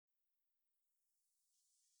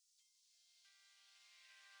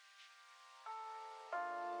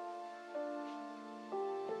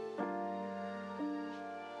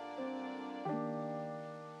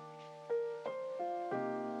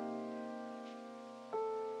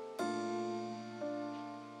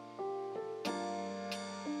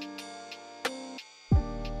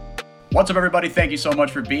What's up, everybody? Thank you so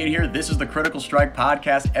much for being here. This is the Critical Strike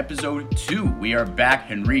Podcast, Episode 2. We are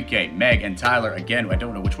back, Henrique, Meg, and Tyler. Again, I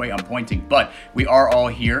don't know which way I'm pointing, but we are all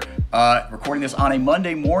here recording this on a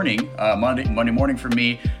Monday morning. Monday morning for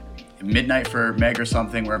me, midnight for Meg or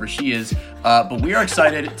something, wherever she is. But we are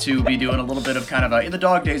excited to be doing a little bit of in the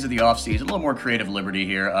dog days of the off season, a little more creative liberty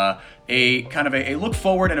here. A look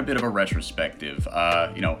forward and a bit of a retrospective,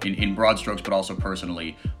 in broad strokes, but also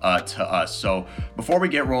personally to us. So before we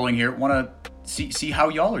get rolling here, want to see how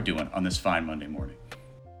y'all are doing on this fine Monday morning.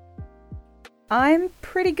 I'm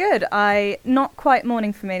pretty good. Not quite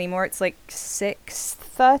morning for me anymore. It's like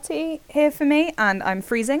 6:30 here for me, and I'm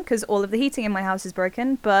freezing because all of the heating in my house is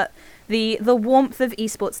broken. But the warmth of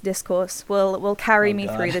esports discourse will carry me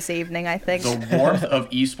through this evening, I think. The warmth of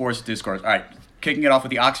esports discourse. All right, kicking it off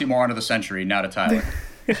with the oxymoron of the century. Now to Tyler.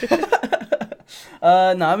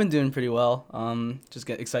 No, I've been doing pretty well. Just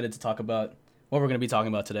get excited to talk about what we're going to be talking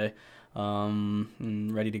about today.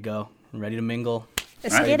 Ready to go. Ready to mingle.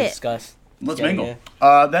 Let's get it. Discuss. Let's mingle.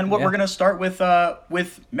 Yeah. Then we're going to start with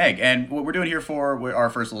Meg. And what we're doing here for our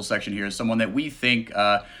first little section here is someone that we think,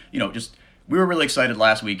 we were really excited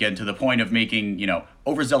last weekend to the point of making,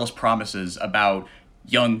 overzealous promises about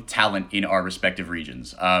young talent in our respective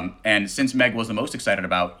regions. And since Meg was the most excited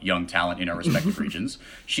about young talent in our respective regions,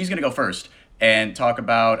 she's going to go first and talk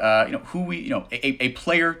about, who we, a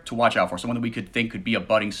player to watch out for, someone that we could think could be a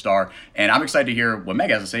budding star. And I'm excited to hear what Meg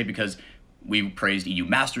has to say because we praised EU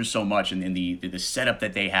Masters so much and the setup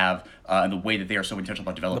that they have and the way that they are so intentional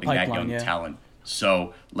about developing pipeline, that young talent.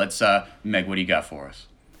 So let's, Meg, what do you got for us?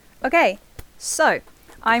 Okay, so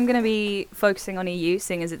I'm going to be focusing on EU,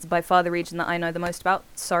 seeing as it's by far the region that I know the most about.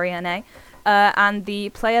 Sorry, NA. And the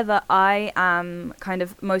player that I am kind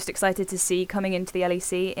of most excited to see coming into the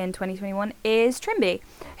LEC in 2021 is Trimby,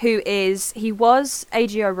 he was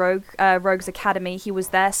AGO Rogue, Rogue's Academy. He was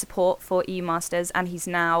their support for EU Masters, and he's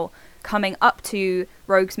now coming up to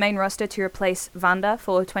Rogue's main roster to replace Vanda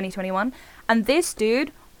for 2021. And this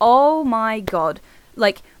dude, oh my god.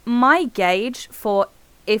 My gauge for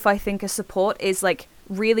if I think a support is,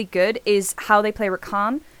 really good is how they play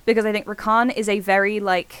Rakan, because I think Rakan is a very,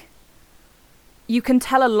 you can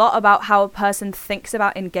tell a lot about how a person thinks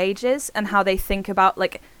about engages and how they think about,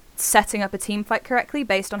 setting up a team fight correctly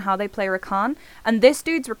based on how they play Rakan. And this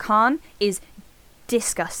dude's Rakan is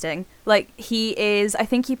disgusting. I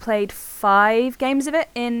think he played 5 games of it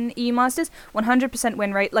in EU Masters, 100%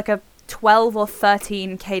 win rate, a 12 or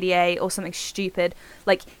 13 KDA or something stupid.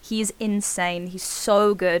 He's insane. He's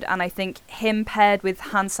so good, and I think him paired with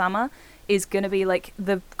Hansama is going to be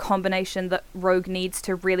the combination that Rogue needs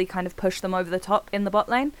to really kind of push them over the top in the bot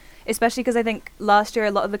lane, especially because I think last year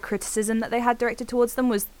a lot of the criticism that they had directed towards them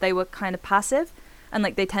was they were kind of passive, and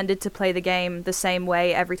they tended to play the game the same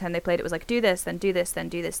way every time they played. It was do this, then do this, then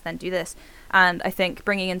do this, then do this. And I think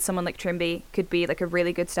bringing in someone like Trimby could be a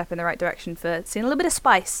really good step in the right direction for seeing a little bit of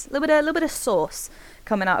spice, a little bit of sauce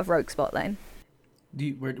coming out of Rogue's bot lane.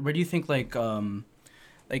 Where do you think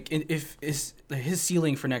if is his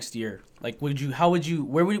ceiling for next year? Where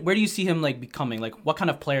do you see him becoming? What kind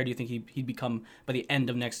of player do you think he'd become by the end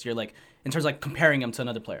of next year? In terms of comparing him to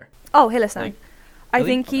another player. Oh, Hylissang. I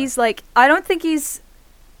think he's I don't think he's...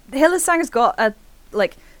 Hylissang's got a,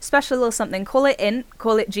 special little something. Call it int,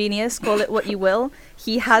 call it genius, call it what you will.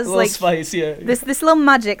 He has, spice, yeah. This little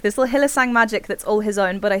magic, this little Hylissang magic that's all his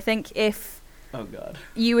own. But I think if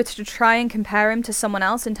you were to try and compare him to someone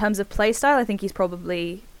else in terms of playstyle, I think he's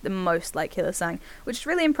probably the most like Hylissang, which is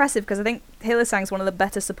really impressive because I think Hylissang's one of the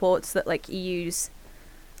better supports that, EU's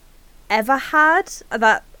ever had.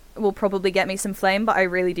 That will probably get me some flame, but I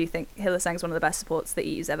really do think Hylissang's one of the best supports that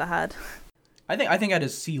EU's ever had. I think at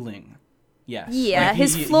his ceiling, yes. Yeah,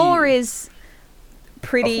 his floor is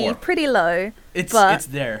pretty low. It's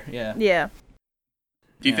there, yeah. Yeah.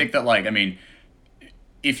 Do you think that,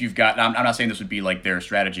 if you've got... I'm not saying this would be, their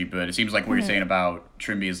strategy, but it seems like what you're saying about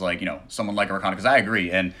Trimby is, someone like a Rakan, because I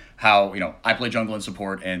agree, and how, I play jungle and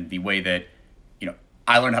support, and the way that,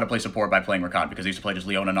 I learned how to play support by playing Rakan because I used to play just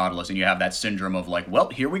Leona Nautilus, and you have that syndrome of well,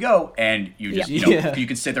 here we go, and you just, you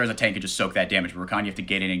can sit there as a tank and just soak that damage. But Rakan, you have to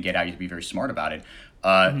get in and get out. You have to be very smart about it.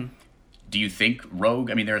 Do you think Rogue?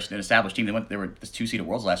 I mean, they're an established team. They were this 2 seed at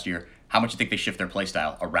Worlds last year. How much do you think they shift their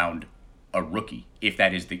playstyle around a rookie, if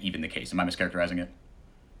that is even the case? Am I mischaracterizing it?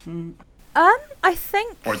 I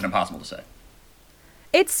think... Or is it impossible to say?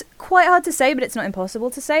 It's quite hard to say, but it's not impossible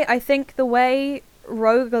to say. I think the way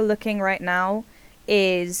Rogue are looking right now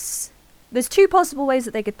is... There's 2 possible ways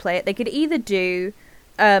that they could play it. They could either do,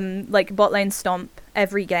 bot lane stomp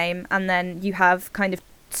every game, and then you have kind of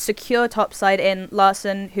secure topside in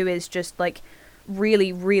Larson, who is just,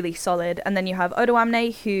 really, really solid. And then you have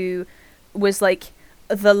Odoamne, who was like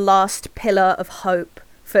the last pillar of hope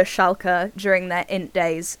for Schalke during their int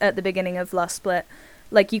days at the beginning of last split.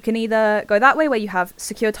 Like, you can either go that way where you have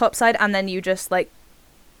secure topside and then you just like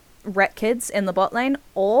wreck kids in the bot lane,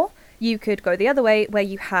 or you could go the other way where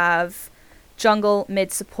you have jungle,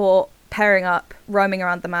 mid support, pairing up, roaming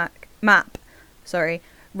around the map,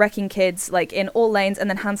 wrecking kids like in all lanes, and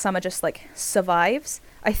then Hans Sama just like survives.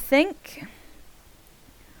 I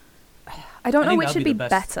don't know which should be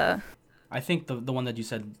better. I think the one that you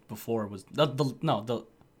said before was the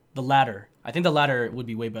latter. I think the latter would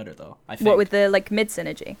be way better though. I think. What, with the like mid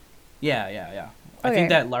synergy? Yeah. I think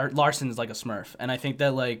that Larson is like a smurf, and I think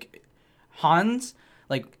that like Hans,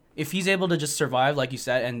 like if he's able to just survive, like you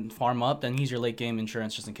said, and farm up, then he's your late game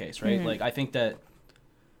insurance just in case, right? Like I think that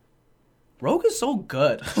Rogue is so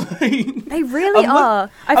good. They really are.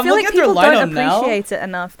 I feel like people don't appreciate it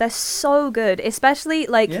enough. They're so good, especially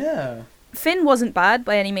like Finn wasn't bad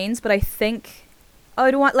by any means, but I think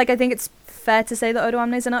Odoamne, like I think it's fair to say that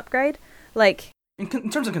Odoamne is an upgrade. Like in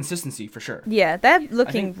terms of consistency, for sure. Yeah, they're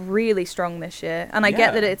looking really strong this year, and I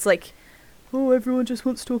get that it's like, oh, everyone just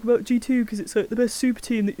wants to talk about G2 because it's like the best super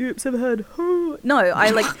team that Europe's ever had. No,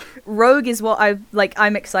 I like Rogue is what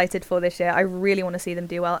I'm excited for this year. I really want to see them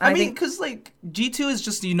do well. And I mean, because like G2 is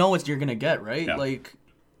just what you're gonna get, right? Yeah. Like,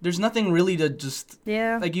 there's nothing really to just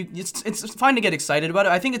like it's fine to get excited about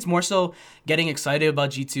it. I think it's more so getting excited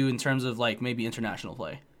about G2 in terms of like maybe international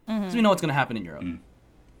play, because we know what's gonna happen in Europe.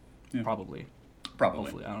 Yeah. Probably.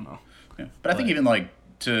 Hopefully, I don't know. Yeah. But I think even like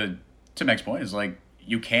to Meg's point is like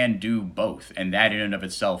you can do both, and that in and of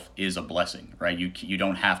itself is a blessing, right? You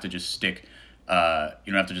don't have to just stick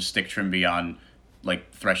Trimby on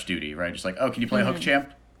like Thresh duty, right? Just like, oh, can you play hook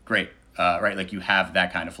champ? Great, right? Like you have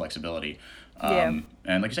that kind of flexibility. And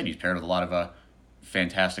like you said, he's paired with a lot of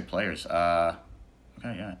fantastic players. Okay,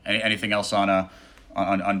 yeah. Anything else on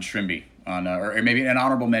Trimby or maybe an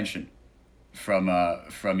honorable mention from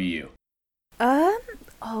EU?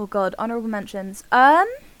 Oh god, honorable mentions.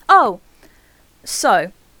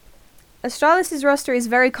 So Astralis' roster is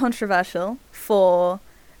very controversial for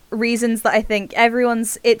reasons that I think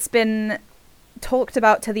it's been talked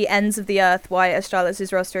about to the ends of the earth why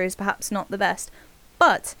Astralis' roster is perhaps not the best.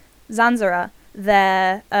 But Zanzara,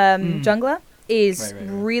 their jungler, is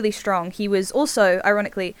really strong. He was also,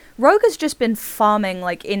 ironically, Rogue has just been farming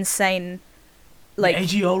like insane, like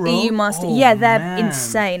AGO Rogue? EU Master. Oh, they're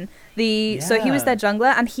insane. So he was their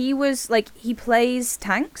jungler, and he was like, he plays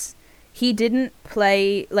tanks. He didn't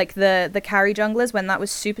play like the carry junglers when that was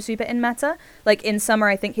super in meta. Like in summer,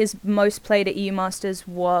 I think his most played at EU Masters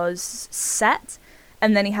was Set,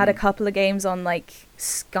 and then he had a couple of games on like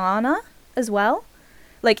Skarner as well.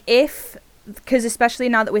 Like because especially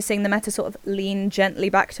now that we're seeing the meta sort of lean gently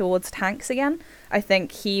back towards tanks again, I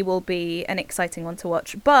think he will be an exciting one to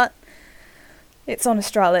watch. But it's on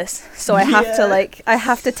Astralis, so I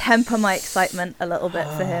have to temper my excitement a little bit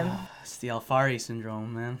for him. It's the Alfari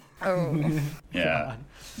syndrome, man. Oh. Yeah,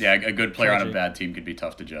 a good player on a bad team could be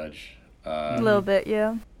tough to judge. A little bit,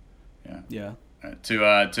 yeah.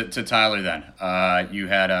 To Tyler then, you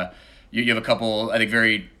had you have a couple, I think,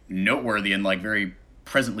 very noteworthy and like very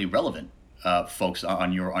presently relevant folks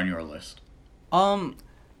on your list. Well,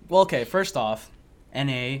 okay. First off,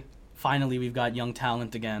 NA. Finally, we've got young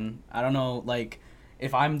talent again. I don't know, like,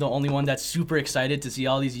 if I'm the only one that's super excited to see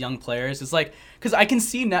all these young players. It's like, because I can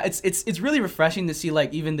see now, it's really refreshing to see,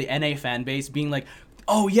 like, even the NA fan base being like,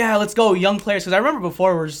 oh, yeah, let's go, young players. Because I remember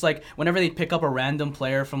before, we're just like, whenever they pick up a random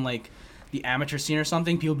player from, like, the amateur scene or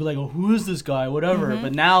something, people be like, oh, who is this guy, whatever.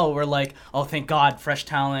 But now we're like, oh, thank God, fresh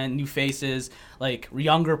talent, new faces, like,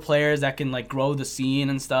 younger players that can, like, grow the scene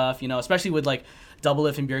and stuff, especially with, like,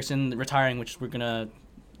 Doublelift and Bjergsen retiring, which we're going to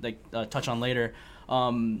touch on later,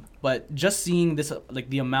 but just seeing this, like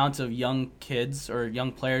the amount of young kids or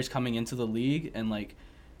young players coming into the league and like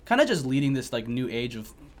kind of just leading this like new age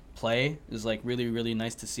of play is like really, really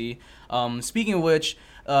nice to see. Speaking of which,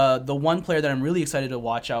 the one player that I'm really excited to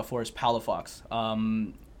watch out for is Palafox.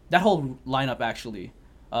 That whole lineup actually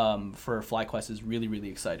for FlyQuest is really, really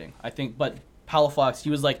exciting, I think. But Palafox, he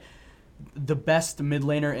was like the best mid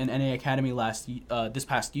laner in NA Academy this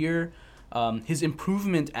past year. His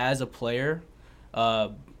improvement as a player,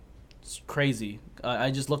 it's crazy. I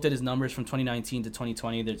just looked at his numbers from 2019 to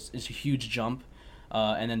 2020. There's a huge jump.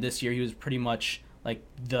 And then this year he was pretty much like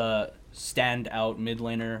the standout mid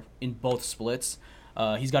laner in both splits.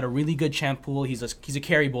 He's got a really good champ pool. He's a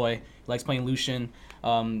carry boy. He likes playing Lucian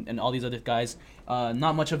and all these other guys.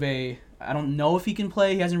 Not much of I don't know if he can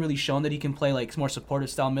play. He hasn't really shown that he can play like more supportive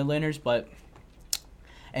style mid laners, but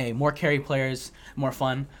hey, more carry players, more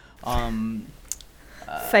fun.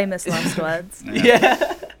 Famous last words.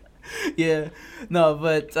 Yeah. Yeah, no,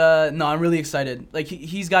 but no, I'm really excited. Like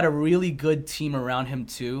he's got a really good team around him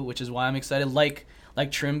too, which is why I'm excited. Like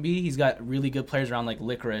Trimby, he's got really good players around, like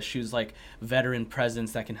Licorice, who's like veteran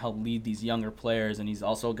presence that can help lead these younger players, and he's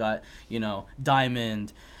also got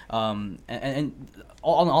Diamond, and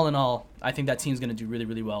all in all, I think that team's gonna do really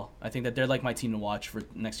really well. I think that they're like my team to watch for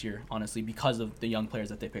next year, honestly, because of the young players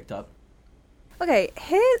that they picked up. Okay,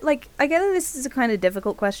 here, like, I get that this is a kind of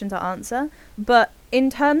difficult question to answer, but in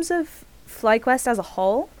terms of FlyQuest as a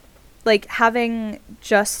whole, like, having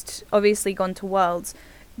just obviously gone to Worlds,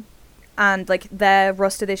 and, like, their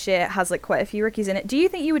roster this year has, like, quite a few rookies in it, do you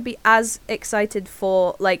think you would be as excited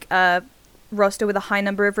for, like, a roster with a high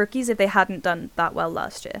number of rookies if they hadn't done that well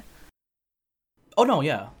last year? Oh, no,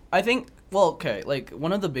 yeah. I think, well, okay, like,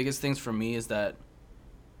 one of the biggest things for me is that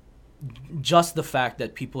just the fact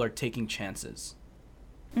that people are taking chances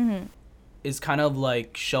is kind of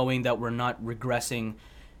like showing that we're not regressing.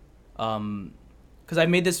 Because I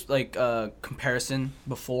made this like comparison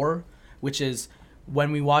before, which is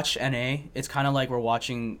when we watch NA, it's kind of like we're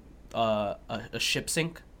watching a ship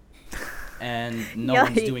sink, and no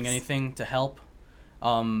one's doing anything to help.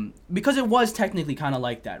 Because it was technically kind of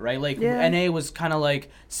like that, right? Like NA was kind of like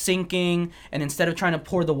sinking, and instead of trying to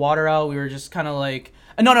pour the water out, we were just kind of like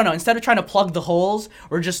no. Instead of trying to plug the holes,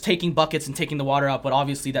 we're just taking buckets and taking the water out. But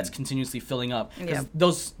obviously, that's continuously filling up.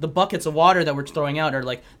 Because the buckets of water that we're throwing out are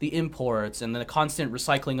like the imports and the constant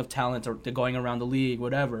recycling of talent or going around the league,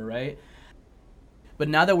 whatever, right? But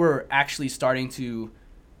now that we're actually starting to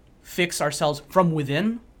fix ourselves from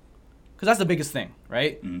within, because that's the biggest thing,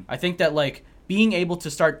 right? I think that like being able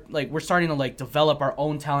to start, like, we're starting to like develop our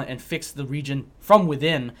own talent and fix the region from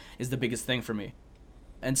within is the biggest thing for me.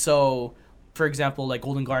 And so, for example, like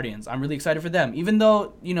Golden Guardians, I'm really excited for them. Even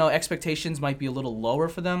though, expectations might be a little lower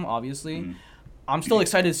for them, obviously, I'm still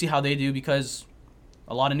excited to see how they do because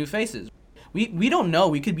a lot of new faces. We don't know.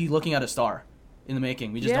 We could be looking at a star in the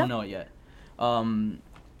making. We just don't know it yet.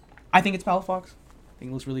 I think it's Palafox. I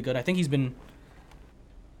think it looks really good. I think he's been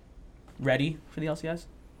ready for the LCS.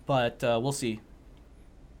 But we'll see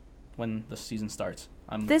when the season starts.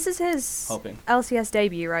 This is his hoping. LCS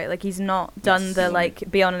debut, right? Like, he's not done the,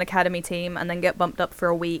 like, be on an academy team and then get bumped up for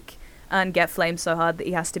a week and get flamed so hard that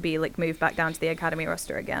he has to be, like, moved back down to the academy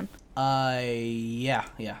roster again. Yeah.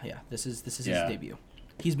 This is his debut.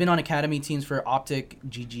 He's been on academy teams for Optic,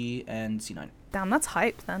 GG, and C9. Damn, that's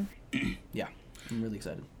hype, then. Yeah, I'm really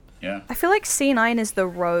excited. Yeah. I feel like C9 is the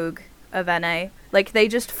rogue of NA. Like, they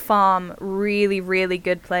just farm really, really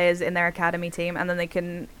good players in their academy team, and then they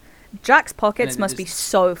can... Jack's pockets must be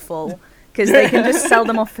so full, because they can just sell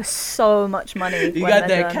them off for so much money. You got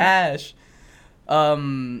that cash.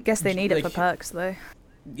 Guess they need it for perks, though.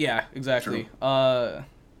 Yeah, exactly. 100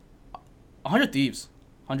 Thieves.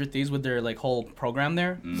 100 Thieves with their, like, whole program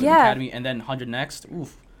there. Yeah. Academy, and then 100 Next.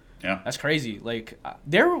 Oof. Yeah. That's crazy. Like,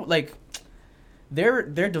 they're, like... Their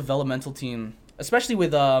developmental team... Especially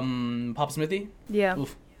with Papa Smithy. Yeah.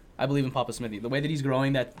 Oof. I believe in Papa Smithy. The way that he's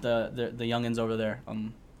growing the youngins over there,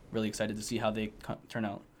 I'm really excited to see how they turn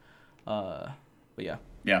out. But yeah.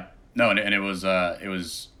 Yeah. No, and it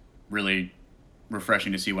was really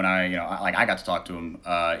refreshing to see when I got to talk to him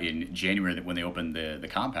in January when they opened the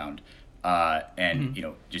compound, and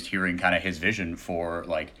just hearing kind of his vision for,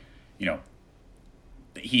 like,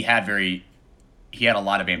 he had a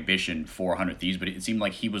lot of ambition for 100 Thieves, but it seemed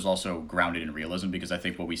like he was also grounded in realism, because I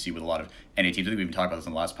think what we see with a lot of NA teams, I think we even talked about this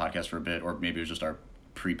in the last podcast for a bit, or maybe it was just our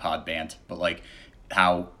pre-pod bant, but like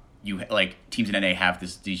how teams in NA have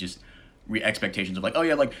these just expectations of like, oh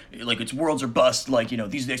yeah, like it's worlds or bust, like, these are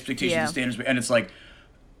the expectations and standards, and it's like,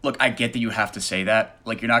 look, I get that you have to say that,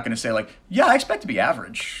 like, you're not going to say like, yeah, I expect to be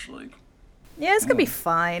average, like. Yeah, it's going to be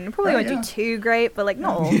fine. Probably won't do too great, but, like,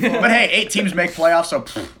 not awful. But hey, 8 teams make playoffs, so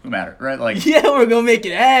who matter, right? Like, yeah, we're going to make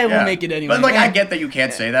it. We'll make it anyway. But, like, I get that you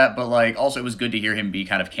can't say that, but, like, also it was good to hear him be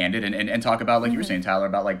kind of candid and talk about, like you were saying, Tyler,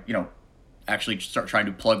 about, like, actually start trying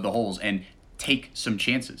to plug the holes and take some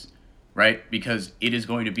chances, right? Because it is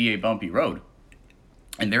going to be a bumpy road.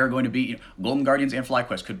 And there are going to be, Golden Guardians and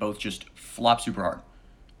FlyQuest could both just flop super hard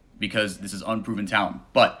because this is unproven talent.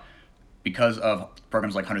 But because of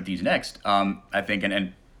programs like 100 Thieves Next, I think,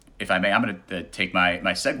 and if I may, I'm going to take my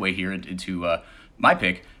segue here into my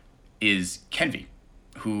pick, is Kenvi,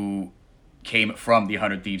 who came from the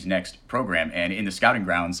 100 Thieves Next program. And in the Scouting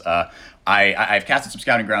Grounds, I've casted some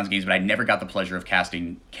Scouting Grounds games, but I never got the pleasure of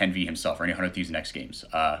casting Kenvi himself or any 100 Thieves Next games,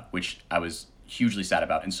 which I was hugely sad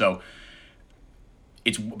about. And so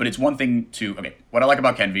it's one thing to, okay, what I like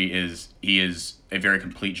about Kenvi is he is a very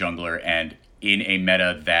complete jungler, and in a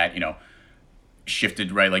meta that,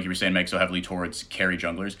 shifted, right, like you were saying, Meg, so heavily towards carry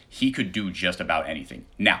junglers, he could do just about anything.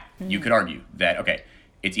 Now, you could argue that, okay,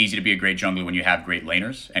 it's easy to be a great jungler when you have great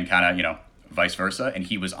laners, and kind of, vice versa, and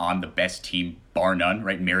he was on the best team, bar none,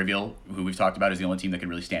 right? Maryville, who we've talked about, is the only team that can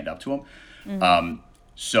really stand up to him.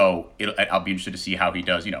 So I'll be interested to see how he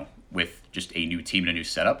does, with just a new team and a new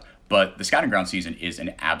setup. But the Scouting Ground season is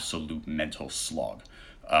an absolute mental slog.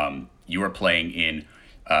 You are playing in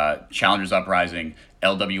Challengers Uprising,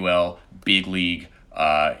 LWL, Big League,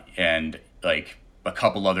 and like a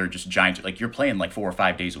couple other just giant. Like you're playing like 4 or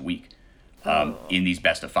 5 days a week in these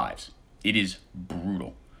best of fives. It is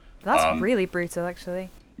brutal. That's really brutal,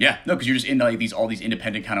 actually. Yeah, no, because you're just in like all these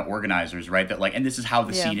independent kind of organizers, right? That like, and this is how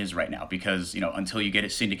the scene is right now. Because until you get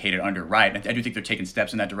it syndicated under Riot, I do think they're taking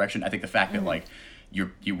steps in that direction. I think the fact that like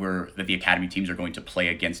that the academy teams are going to play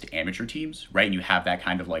against amateur teams, right? And you have that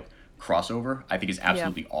kind of like crossover, I think is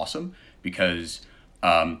absolutely awesome, because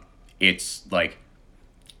it's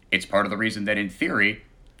part of the reason that in theory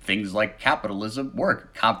things like capitalism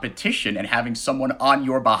work. Competition and having someone on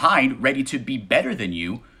your behind ready to be better than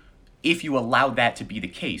you, if you allow that to be the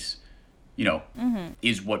case,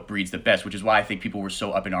 is what breeds the best, which is why I think people were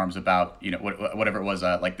so up in arms about, whatever it was,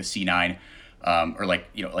 like the C9, or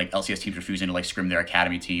like LCS teams refusing to like scrim their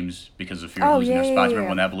academy teams because of fear of losing their spots. Remember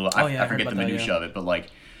when that blew up? I forget the minutia of it, but like,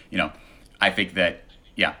 I think that,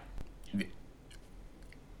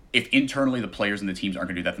 if internally the players and the teams aren't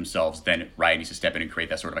going to do that themselves, then Riot needs to step in and create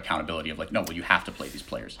that sort of accountability of like, no, well, you have to play these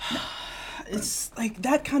players. No. It's like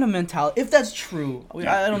that kind of mentality. If that's true,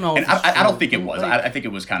 I don't know. And I don't think it was. I think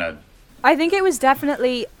it was kind of. I think it was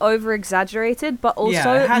definitely over exaggerated, but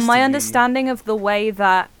also my understanding of the way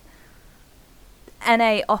that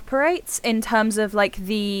NA operates in terms of like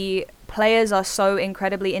the players are so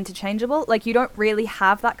incredibly interchangeable. Like you don't really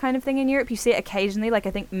have that kind of thing in Europe. You see it occasionally. Like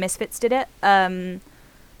I think Misfits did it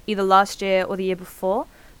either last year or the year before,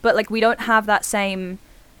 but like we don't have that same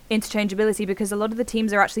interchangeability because a lot of the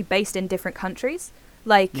teams are actually based in different countries.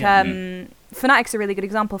 Like Fnatic's a really good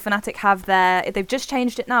example. Fnatic they've just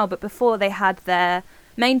changed it now, but before they had their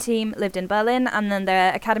main team lived in Berlin, and then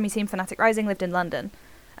their academy team Fnatic Rising lived in London.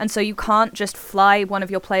 And so you can't just fly one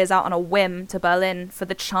of your players out on a whim to Berlin for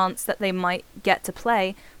the chance that they might get to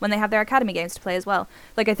play when they have their academy games to play as well.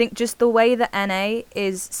 Like I think just the way that NA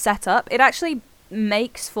is set up, it actually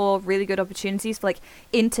makes for really good opportunities for like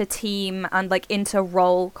inter-team and like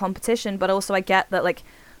inter-role competition, but also I get that like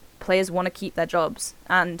players want to keep their jobs,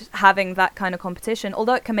 and having that kind of competition,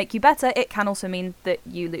 although it can make you better, it can also mean that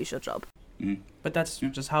you lose your job. But that's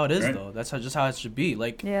just how it is, though. That's just how it should be.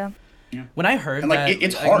 Like when I heard and, like, that,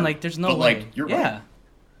 it's hard. Like there's no but, way. Like, you're right.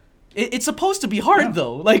 It's supposed to be hard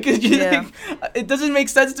though. Like, it doesn't make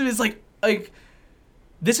sense to me. It's like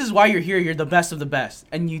this is why you're here. You're the best of the best,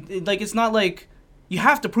 and it's not like you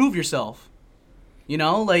have to prove yourself.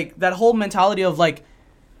 Like that whole mentality of like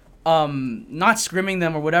not scrimming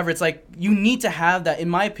them or whatever. It's like you need to have that, in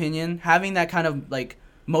my opinion, having that kind of like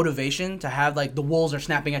motivation to have like the wolves are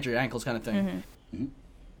snapping at your ankles kind of thing.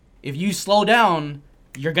 If you slow down,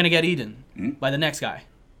 you're gonna get eaten by the next guy.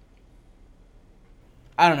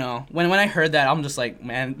 I don't know. When I heard that, I'm just like,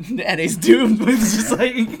 man, the NA's doomed. It's just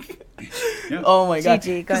like, oh my god.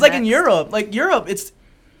 Because like in Europe, it's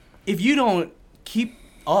if you don't keep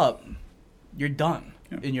up, you're done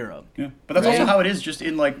in Europe. Yeah, but that's also how it is just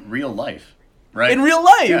in like real life, right? In real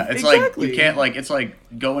life, yeah, it's exactly. like you can't like it's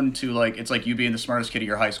like going to like it's like you being the smartest kid at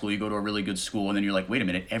your high school. You go to a really good school, and then you're like, wait a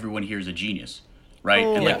minute, everyone here is a genius, right?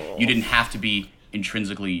 And like you didn't have to be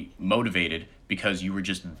intrinsically motivated because you were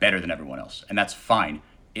just better than everyone else, and that's fine.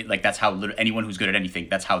 That's how anyone who's good at anything,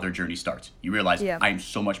 that's how their journey starts. You realize I am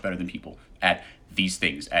so much better than people at these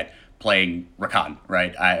things, at playing Rakan,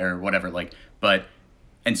 right, or whatever.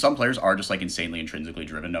 And some players are just like insanely intrinsically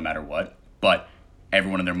driven, no matter what. But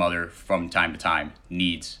everyone and their mother, from time to time,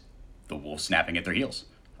 needs the wolf snapping at their heels.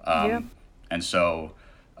 And so,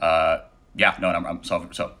 I'm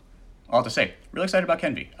so. All I have to say, really excited about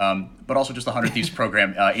Kenvi, but also just the 100 Thieves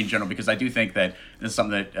program in general, because I do think that this is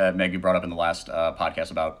something that Meg, you brought up in the last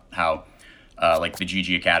podcast about how like the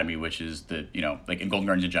GG Academy, which is the, like in Golden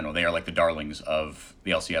Guardians in general, they are like the darlings of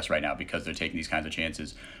the LCS right now because they're taking these kinds of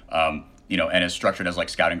chances. And as structured as like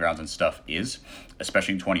Scouting Grounds and stuff is,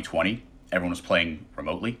 especially in 2020, everyone was playing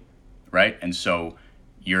remotely, right? And so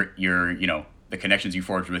you're the connections you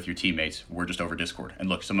forged with your teammates were just over Discord. And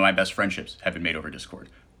look, some of my best friendships have been made over Discord.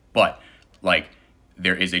 But, like,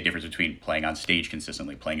 there is a difference between playing on stage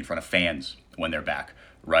consistently, playing in front of fans when they're back,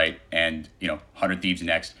 right? And, 100 Thieves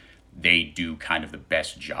Next, they do kind of the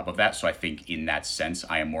best job of that. So I think in that sense,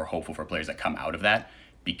 I am more hopeful for players that come out of that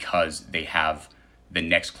because they have the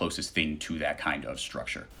next closest thing to that kind of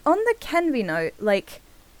structure. On the Kenvi note, like,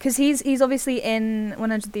 because he's obviously in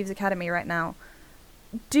 100 Thieves Academy right now.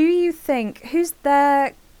 Do you think who's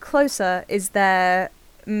their closer is their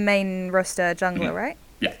main roster jungler, right?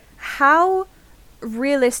 Yeah. How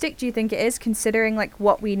realistic do you think it is, considering like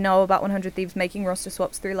what we know about 100 Thieves making roster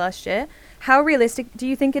swaps through last year? How realistic do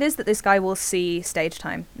you think it is that this guy will see stage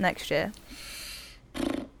time next year?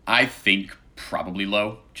 I think probably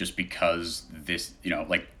low, just because this,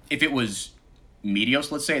 like if it was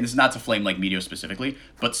Meteos, let's say, and this is not to flame like Meteos specifically,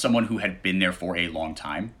 but someone who had been there for a long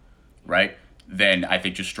time, right? Then I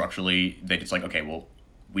think just structurally that it's like, okay, well,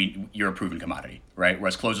 you're a proven commodity, right?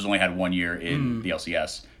 Whereas Closer's only had 1 year in the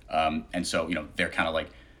LCS. And so, they're kind of like,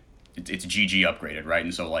 it's GG upgraded, right?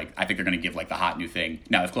 And so, like, I think they're going to give, like, the hot new thing.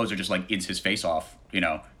 Now, if Closer just, like, ins his face off,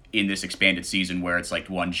 in this expanded season where it's, like,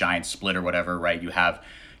 one giant split or whatever, right? You have,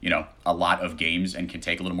 a lot of games and can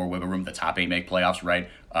take a little more wiggle room. The top 8 make playoffs, right?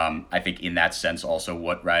 I think in that sense, also,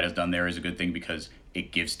 what Riot has done there is a good thing because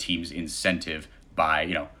it gives teams incentive by,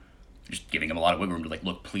 just giving them a lot of wiggle room to, like,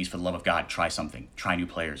 look, please, for the love of God, try something. Try new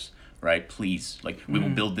players. Right, please, like we will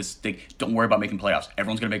build this thing. Don't worry about making playoffs.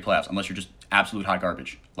 Everyone's gonna make playoffs unless you're just absolute hot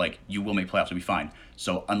garbage. Like you will make playoffs, it'll be fine.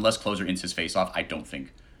 So unless Closer ins his face off, I don't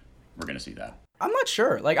think we're gonna see that. I'm not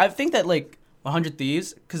sure. Like I think that like 100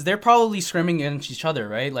 Thieves, because they're probably scrimming against each other,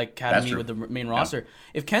 right? Like Academy with the main roster.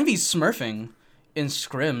 If Kenvy's smurfing in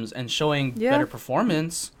scrims and showing better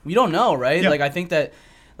performance, we don't know, right? Like I think that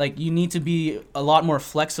like you need to be a lot more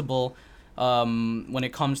flexible. When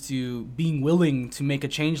it comes to being willing to make a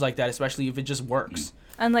change like that, especially if it just works.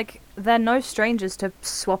 And like they're no strangers to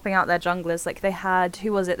swapping out their junglers. Like they had,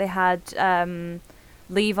 who was it? They had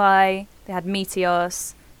Levi, they had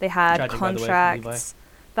Meteos, they had Tragic, Contracts.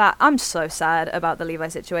 That I'm so sad about the Levi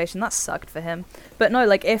situation. That sucked for him. But no,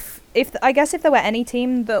 like if I guess if there were any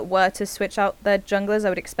team that were to switch out their junglers, I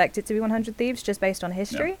would expect it to be 100 Thieves just based on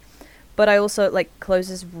history. Yeah. But I also like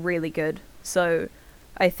Closer's really good, so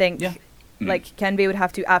I think. Yeah. Like, Kenby would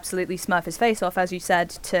have to absolutely smurf his face off, as you said,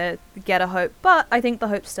 to get a hope. But I think the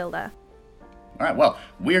hope's still there. All right, well,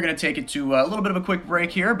 we are going to take it to a little bit of a quick break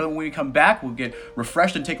here, but when we come back, we'll get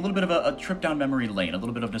refreshed and take a little bit of a trip down memory lane, a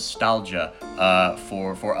little bit of nostalgia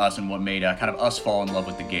for us and what made kind of us fall in love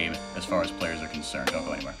with the game as far as players are concerned. Don't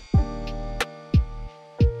go anywhere.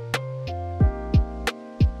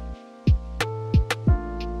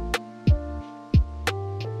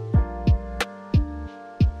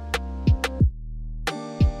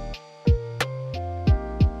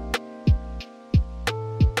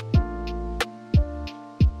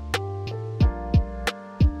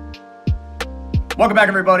 Welcome back,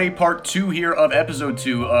 everybody. Part 2 here of episode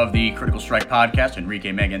 2 of the Critical Strike podcast.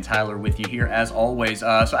 Enrique, Meg, and Tyler with you here as always.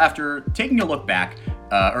 So after taking a look back,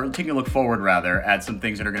 or taking a look forward rather, at some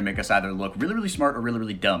things that are going to make us either look really, really smart or really,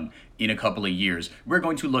 really dumb in a couple of years, we're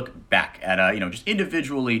going to look back at, just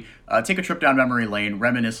individually take a trip down memory lane,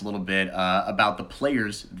 reminisce a little bit about the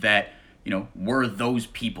players that, were those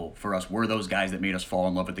people for us, were those guys that made us fall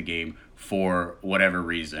in love with the game for whatever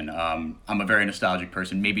reason. I'm a very nostalgic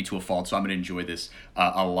person, maybe to a fault, so I'm gonna enjoy this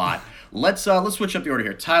a lot. Let's switch up the order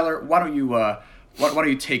here. Tyler, why don't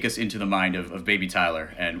you take us into the mind of baby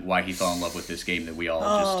Tyler and why he fell in love with this game that we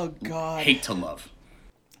all hate to love?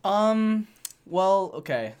 Well,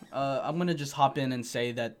 okay. I'm gonna just hop in and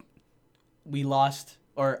say that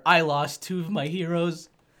I lost 2 of my heroes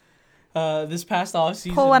this past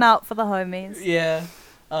offseason. Pull one out for the homies. Yeah.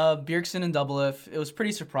 Bjergsen and Doublelift, it was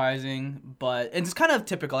pretty surprising, but it's kind of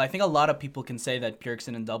typical. I think a lot of people can say that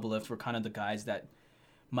Bjergsen and Doublelift were kind of the guys that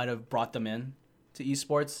might have brought them in to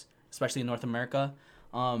esports, especially in North America.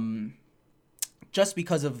 Just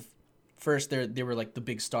because of, first, they were like the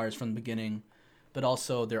big stars from the beginning, but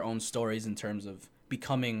also their own stories in terms of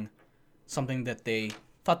becoming something that they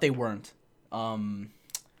thought they weren't. And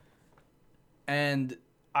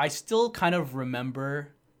I still kind of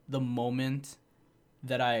remember the moment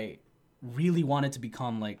that I really wanted to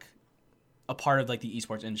become like a part of like the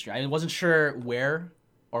esports industry. I wasn't sure where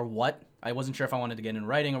or what. I wasn't sure if I wanted to get in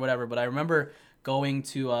writing or whatever, but I remember going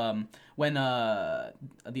to when the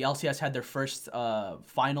LCS had their first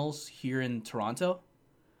finals here in Toronto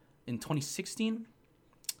in 2016.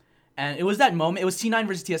 And it was that moment. It was C9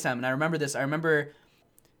 versus TSM, and I remember this. I remember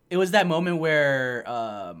it was that moment where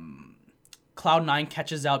Cloud9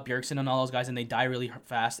 catches out Bjergsen and all those guys, and they die really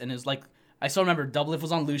fast. And it was like, I still remember Doublelift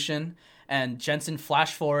was on Lucian, and Jensen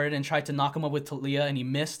flashed forward and tried to knock him up with Talia, and he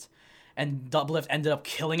missed. And Doublelift ended up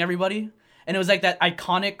killing everybody. And it was like that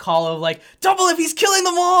iconic call of like, Doublelift, he's killing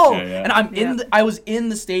them all! Yeah. And I was in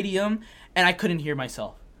the stadium, and I couldn't hear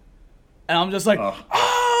myself. And I'm just like,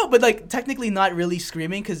 oh! But like technically not really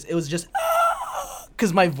screaming, because it was just, oh!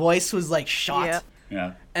 because my voice was like shot. Yep.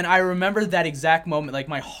 Yeah. And I remember that exact moment, like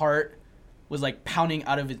my heart was like pounding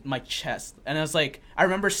out of my chest, and I was like, I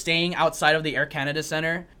remember staying outside of the Air Canada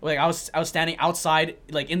Center, like I was standing outside,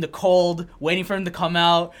 like in the cold, waiting for him to come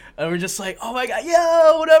out, and we're just like, oh my god,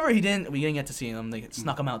 yeah, whatever. We didn't get to see him. They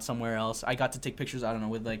snuck him out somewhere else. I got to take pictures. I don't know,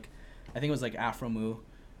 with like, I think it was like Afro Moo,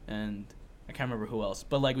 and I can't remember who else,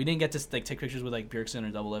 but like we didn't get to like take pictures with like Bjergsen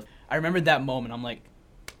or Double Lift. I remember that moment. I'm like,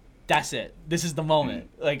 that's it. This is the moment.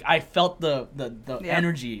 Like I felt the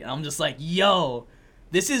energy, and I'm just like, yo.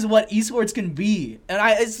 This is what esports can be. And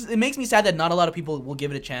it makes me sad that not a lot of people will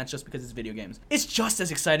give it a chance just because it's video games. It's just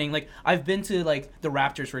as exciting. Like, I've been to, like, the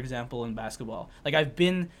Raptors, for example, in basketball. Like, I've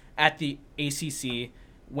been at the ACC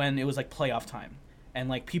when it was, like, playoff time. And,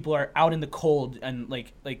 like, people are out in the cold and,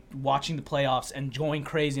 like watching the playoffs and going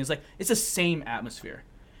crazy. It's, like, it's the same atmosphere.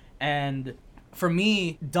 And for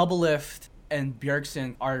me, Double Lift and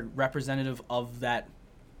Bjergsen are representative of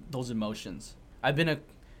those emotions. I've been a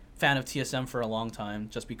fan of TSM for a long time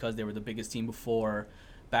just because they were the biggest team before,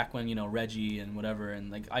 back when, you know, Reggie and whatever,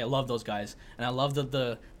 and like I love those guys, and I love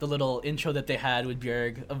the little intro that they had with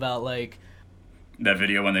Bjerg about like that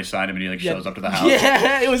video when they signed him and he like shows up to the house.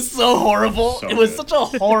 Yeah, it was so horrible. So it was good.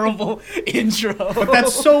 Such a horrible intro. But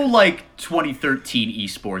that's so like 2013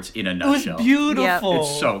 esports in a It nutshell. was beautiful.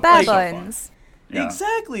 It's so Bare so fun. bones. Yeah.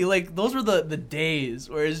 Exactly. Like those were the days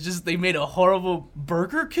where it's just they made a horrible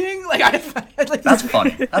Burger King. Like I like That's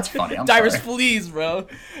funny. That's funny. I'm Dyrus sorry. Fleas, bro.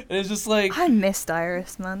 And it's just like I miss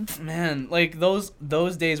Dyrus, man. man, like those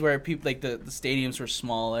days where people like the stadiums were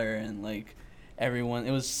smaller and like everyone,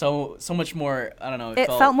 it was so much more. I don't know. It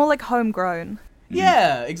felt more like homegrown.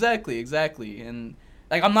 Yeah, exactly, and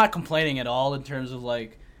like I'm not complaining at all in terms of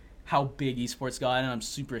like how big esports got, and I'm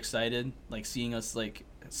super excited like seeing us like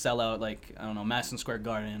sell out like I don't know Madison Square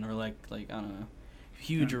Garden or like I don't know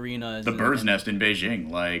huge arenas. The Bird's Nest in Beijing,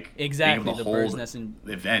 like Exactly, being able to the hold Bird's Nest in-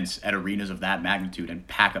 events at arenas of that magnitude and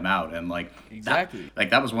pack them out, and like Exactly.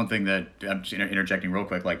 that was one thing that I'm just interjecting real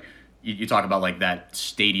quick. Like you talk about like that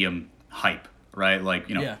stadium hype, right? Like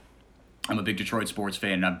you know. Yeah. I'm a big Detroit sports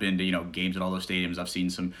fan, and I've been to games at all those stadiums. I've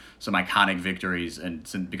seen some iconic victories, and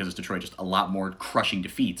because it's Detroit, just a lot more crushing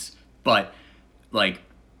defeats. But like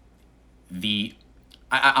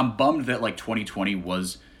I'm bummed that like 2020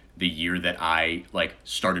 was the year that I like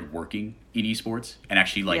started working in esports and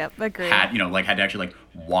actually like Yep, agreed. had to actually like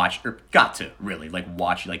watch or got to really like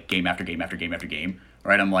watch like game after game after game after game.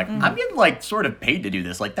 Right? I'm like I'm getting like sort of paid to do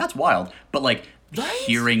this. Like that's wild. But like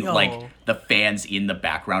hearing Yo. like the fans in the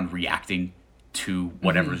background reacting to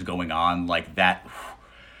whatever's going on like that.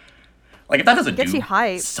 Like if that doesn't Gets do you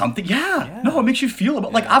hyped. something, no, it makes you feel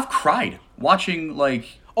about like I've cried watching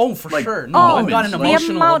like. Oh, for like, sure. oh, No, I've gotten like- emotional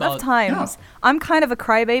the amount about of times I'm kind of a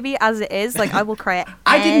crybaby as it is. Like I will cry at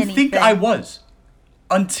I didn't think anything. I was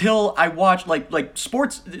until I watched like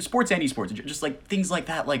sports and esports, just like things like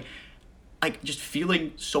that, like just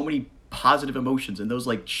feeling so many positive emotions and those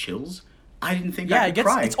like chills. I didn't think I could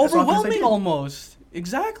cry. It's as often as I overwhelming did. almost.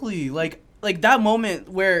 Exactly. Like that moment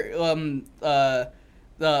where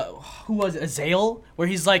who was it? Azael, where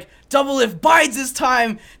he's like, Double Lift bides his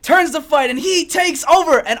time, turns the fight, and he takes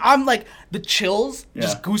over. And I'm like, the chills,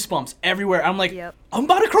 just Yeah. goosebumps everywhere. I'm like, Yep. I'm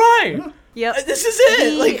about to cry. Yep. This is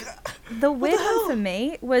it. The- Like, The weird hell? one for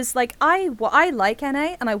me was like I like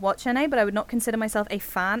NA and I watch NA, but I would not consider myself a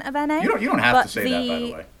fan of NA. You don't have but to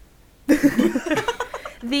say that, by the way.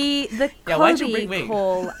 The Yeah, why'd you Kobe wait.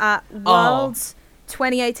 call at Worlds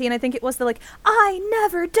 2018, I think it was. They're like, I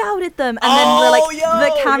never doubted them, and then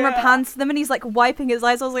the camera yeah. pans to them, and he's like wiping his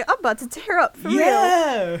eyes. I was like, I'm about to tear up for real.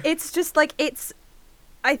 yeah. It's just like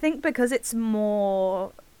I think because it's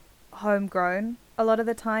more homegrown a lot of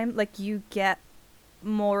the time, like you get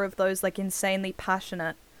more of those like insanely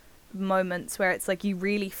passionate moments where it's like you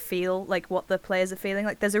really feel like what the players are feeling.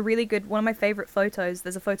 Like there's a really good one of my favorite photos.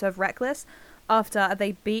 There's a photo of Reckless after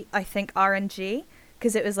they beat I think RNG,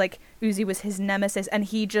 because it was like Uzi was his nemesis and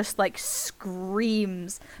he just like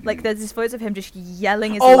screams. Like there's this photo of him just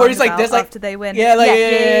yelling his Oh, where lungs he's like, out there's like after they win. Yeah, like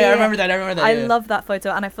yeah. I remember that. I yeah. love that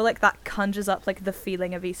photo, and I feel like that conjures up like the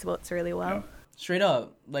feeling of esports really well. Yeah. Straight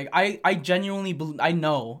up, like I genuinely I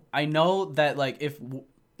know that like if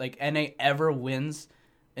like NA ever wins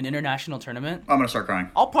an international tournament, I'm gonna start crying.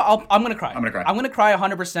 I'm gonna cry. I'm gonna cry. I'm gonna cry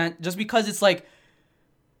 100% just because it's like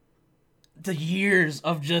the years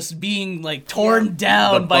of just being like torn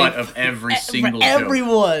down The by butt of every single joke.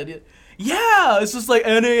 everyone. Yeah, it's just like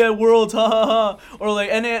NA at Worlds, ha ha ha, or like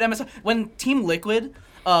NA at MSI. When Team Liquid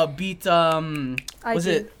beat was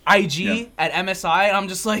it IG Yeah. at MSI, and I'm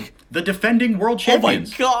just like, The defending world oh my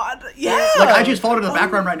champions. god, yeah. Like I just followed in the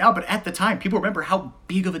background right now, but at the time, people remember how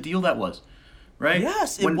big of a deal that was, right?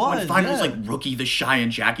 Yes, it when was, finally it's yeah. like Rookie, The Shy,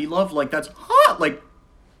 and Jackie Love, like that's hot. Like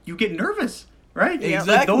you get nervous, right? Like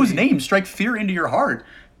Exactly. those names strike fear into your heart,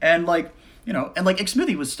 and like and like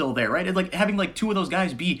Xmithy was still there, right? And like having like two of those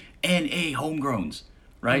guys be NA homegrowns,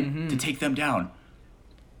 right, Mm-hmm. to take them down.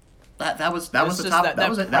 That was the just top. that That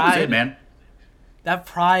was it, pride. man. That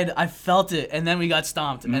pride, I felt it, and then we got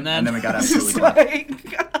stomped, and then we got it's absolutely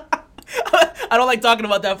just like, I don't like talking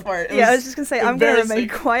about that part. It Yeah, I was just gonna say I'm gonna remain embarrassing.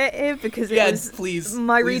 quiet here because it Yeah, was please,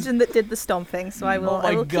 my please. region that did the stomping, so I will Oh my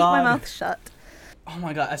I will keep God. my mouth shut. Oh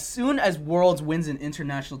my god! As soon as Worlds wins an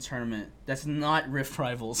international tournament, that's not Rift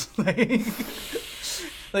Rivals.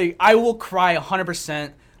 Like I will cry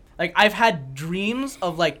 100%. Like I've had dreams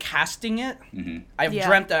of like casting it. I've Yeah.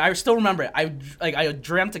 dreamt that. I still remember it. I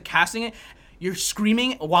dreamt of casting it. You're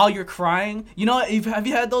screaming while you're crying. You know, have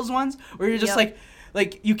you had those ones where you're just Yep.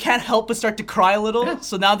 like you can't help but start to cry a little. Yeah.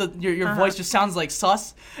 So now that your voice just sounds like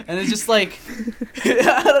sus, and it's just like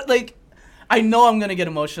like I know I'm gonna get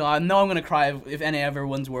emotional. I know I'm gonna cry if NA ever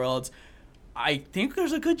wins Worlds. I think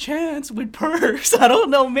there's a good chance with Perks. I don't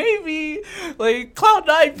know, maybe. Like,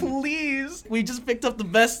 Cloud9, please. We just picked up the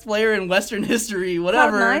best player in Western history,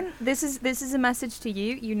 whatever. Cloud9, this is a message to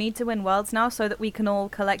you. You need to win Worlds now so that we can all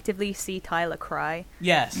collectively see Tyler cry.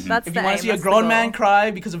 Yes. That's If the you want aim, to see a that's the grown man goal.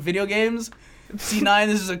 cry because of video games, C9,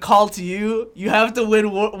 this is a call to you. You have to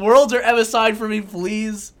win Worlds or MSI for me,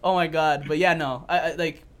 please. Oh my god. But yeah, no. I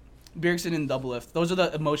like Bjergsen and Doublelift. Those are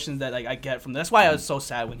the emotions that like I get from. That's why I was so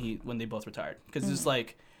sad when they both retired, because it's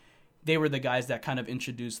like they were the guys that kind of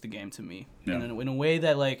introduced the game to me Yeah. in a way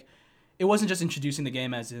that like it wasn't just introducing the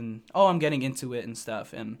game as in I'm getting into it and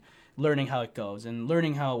stuff and learning how it goes and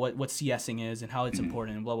learning how what CSing is and how it's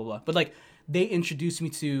important and blah blah blah. But like they introduced me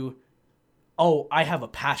to I have a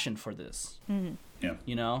passion for this. Yeah.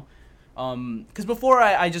 You know, because before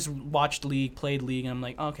I just watched League, played League, and I'm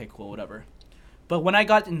like, okay, cool, whatever. But when I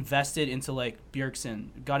got invested into like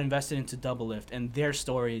Bjergsen, got invested into Doublelift and their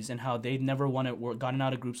stories and how they've never gotten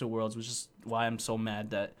out of groups of Worlds, which is why I'm so mad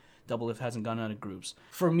that Doublelift hasn't gotten out of groups.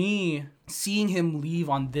 For me, seeing him leave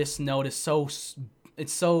on this note is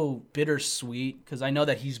it's so bittersweet, because I know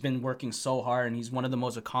that he's been working so hard and he's one of the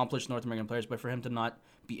most accomplished North American players, but for him to not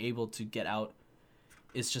be able to get out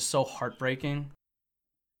is just so heartbreaking.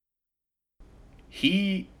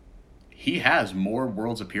 He has more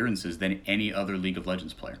Worlds appearances than any other League of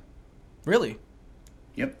Legends player. Really?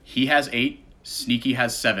 Yep. He has 8, Sneaky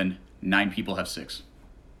has 7, 9 people have 6.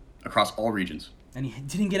 Across all regions. And he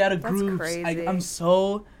didn't get out of That's groups. crazy. I'm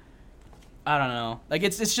so, I don't know. Like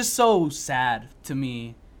it's just so sad to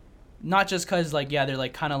me. Not just cause like they're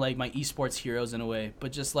like kind of like my esports heroes in a way,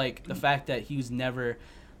 but just like the fact that he was never,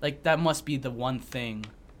 like that must be the one thing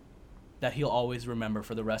that he'll always remember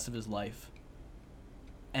for the rest of his life.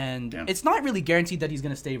 And Yeah. it's not really guaranteed that he's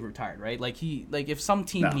gonna stay retired, right? Like if some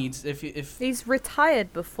team No. needs if He's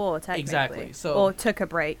retired before, technically. Exactly, so- or took a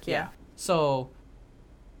break. yeah. Yeah. So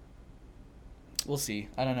we'll see.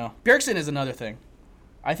 I don't know. Bjergsen is another thing.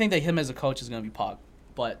 I think that him as a coach is gonna be Pog,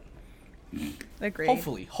 but Agree.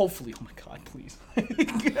 hopefully. Oh my God, please.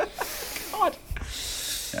 God.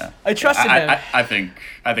 Yeah. I trusted him. I think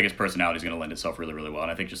his personality is going to lend itself really, really well, and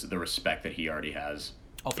I think just the respect that he already has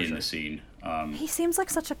For in sure. the scene. He seems like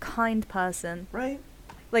such a kind person. Right?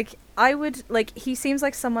 Like he seems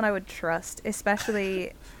like someone I would trust,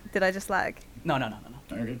 especially. If I just lag? No. No,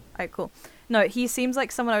 you're good. Alright, cool. No, he seems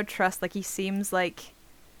like someone I would trust. Like he seems like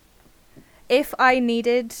if I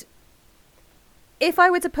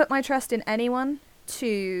were to put my trust in anyone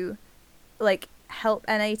to like help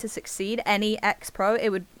NA to succeed, any ex-pro, it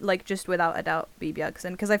would like just without a doubt be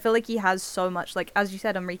Bjergsen, because I feel like he has so much, like as you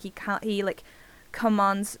said, Enrique, he like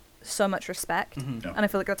commands so much respect, Yeah. and I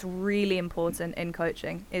feel like that's really important in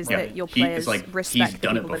coaching, is Yeah. that your He- it's players like, he's respect the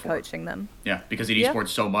done it people that are before. coaching them. Yeah, because in Yeah. esports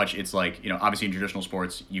so much, it's like, obviously in traditional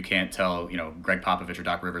sports, you can't tell, Greg Popovich or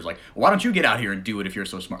Doc Rivers, like, why don't you get out here and do it if you're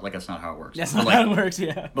so smart? Like, that's not how it works. That's But, not like, how it works,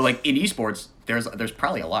 yeah. But like in esports, there's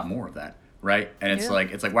probably a lot more of that, right? And it's Yeah.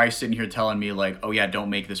 like why are you sitting here telling me like, oh yeah,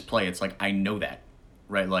 don't make this play? It's like I know that,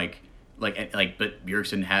 right? But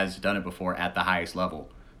Bjergsen has done it before at the highest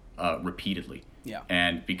level, repeatedly. Yeah.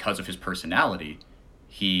 And because of his personality,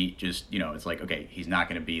 he just it's like, okay, he's not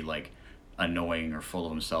going to be like annoying or full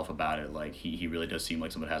of himself about it. Like he really does seem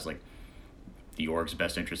like someone that has like the org's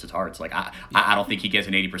best interest at heart. It's like I don't think he gets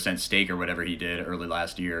an 80% stake or whatever he did early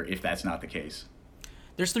last year if that's not the case.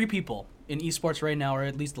 There's 3 people in esports right now, or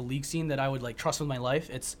at least the league scene, that I would like trust with my life.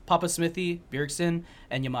 It's Papa Smithy, Bjergsen,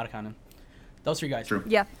 and Yamada Kanen. Those 3 guys. True.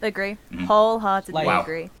 Yeah, agree. Wholeheartedly Wow.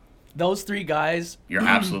 agree. those three guys. You're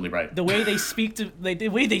absolutely right. The way they speak to,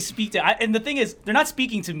 and the thing is, they're not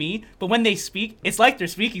speaking to me, but when they speak, it's like they're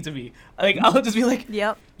speaking to me. Like I'll just be like,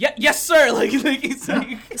 Yep. yeah, yes, sir. Like it's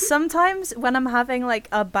like. Sometimes when I'm having like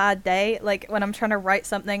a bad day, like when I'm trying to write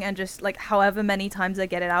something and just like however many times I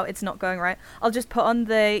get it out, it's not going right. I'll just put on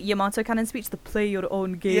the Yamato canon speech, the play your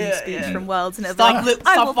own game speech from Worlds, and it's like,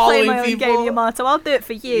 I will play my own game, Yamato. I'll do it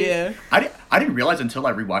for you. Yeah. I didn't realize until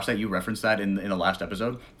I rewatched that you referenced that in the last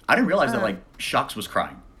episode. I didn't realize that like Shux was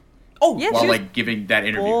crying. Oh, yeah, while she was like giving that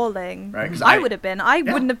interview. bawling. Right? 'Cause I would have been. I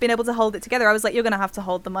Yeah. wouldn't have been able to hold it together. I was like, you're gonna have to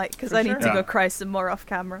hold the mic because For I need sure. to Yeah. go cry some more off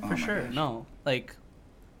camera. For sure. gosh. No, like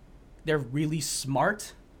they're really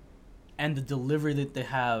smart, and the delivery that they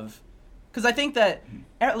have, because I think that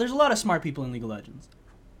there's a lot of smart people in League of Legends,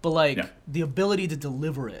 but like Yeah. the ability to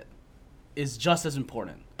deliver it is just as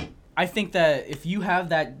important. I think that if you have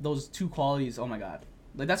those two qualities, oh my god,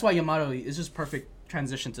 like that's why Yamato is just perfect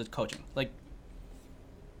transition to coaching. Like,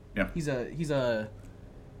 Yeah. he's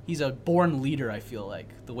a born leader. I feel like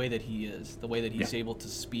the way that he is, the way that he's able to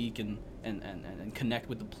speak and connect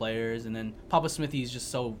with the players, and then Papa Smithy is just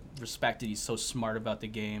so respected. He's so smart about the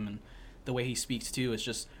game, and the way he speaks too is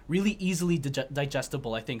just really easily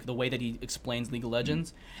digestible. I think the way that he explains League of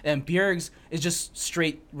Legends, and Bjerg's is just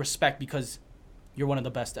straight respect because you're one of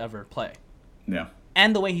the best to ever play, Yeah.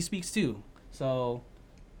 and the way he speaks too. So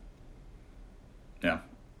Yeah.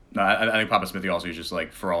 No, I think Papa Smithy also is just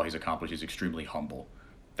like, for all he's accomplished, he's extremely humble.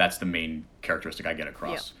 That's the main characteristic I get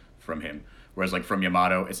across from him. Whereas like from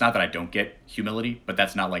Yamato, it's not that I don't get humility, but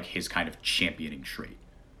that's not like his kind of championing trait.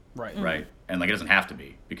 right, Right? And like it doesn't have to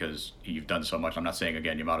be because you've done so much. I'm not saying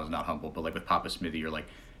again Yamato's not humble, but like with Papa Smithy, you're like,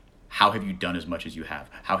 how have you done as much as you have?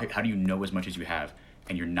 How do you know as much as you have,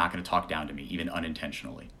 and you're not going to talk down to me even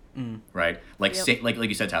unintentionally? Right? Like like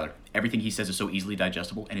you said, Tyler, everything he says is so easily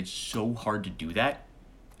digestible, and it's so hard to do that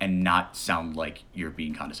and not sound like you're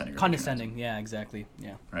being condescending. Or Condescending, yeah, exactly,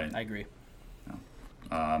 yeah. Right. I agree.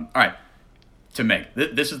 All right. To Meg,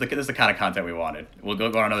 this is the kind of content we wanted. We'll go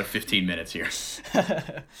on another 15 minutes here.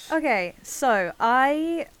 Okay, so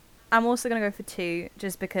I am also going to go for 2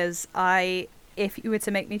 just because if you were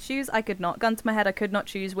to make me choose, I could not. Gun to my head, I could not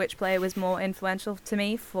choose which player was more influential to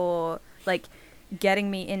me for, like, getting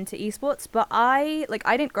me into esports. But I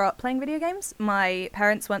didn't grow up playing video games. My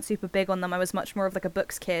parents weren't super big on them. I was much more of, like, a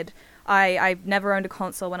books kid. I never owned a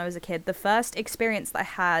console when I was a kid. The first experience that I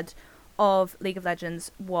had of League of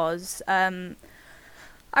Legends was...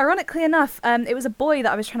 ironically enough, it was a boy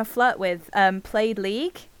that I was trying to flirt with, played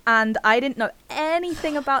League, and I didn't know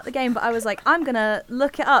anything about the game, but I was like, I'm going to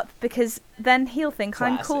look it up, because then he'll think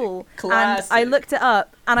I'm cool. Classic. And I looked it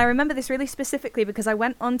up, and I remember this really specifically because I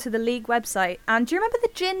went onto the League website, and do you remember the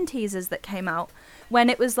Jhin teasers that came out?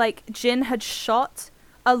 When it was like, Jhin had shot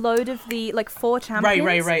a load of the, like, 4 champions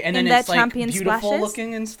Right. And in then their it's, like, champion beautiful splashes.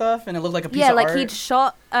 looking and stuff, and it looked like a piece Yeah, of like, art. he'd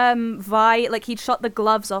shot Vi, like, he'd shot the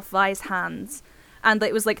gloves off Vi's hands. And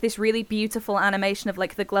it was like this really beautiful animation of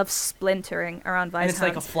like the gloves splintering around Vi's and it's hands.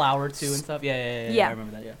 like a flower too and stuff. Yeah. I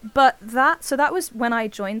remember that. Yeah. But that was when I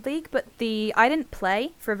joined League. But I didn't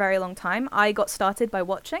play for a very long time. I got started by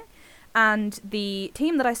watching, and the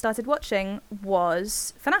team that I started watching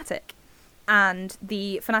was Fnatic, and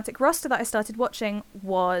the Fnatic roster that I started watching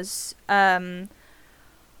was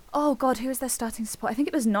oh god, who was their starting support? I think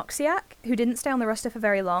it was Noxiac, who didn't stay on the roster for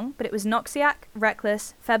very long, but it was Noxiac,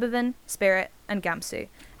 Reckless, Febiven, Spirit, and Gamsu.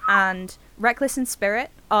 And Reckless and Spirit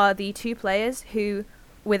are the 2 players who,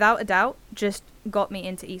 without a doubt, just got me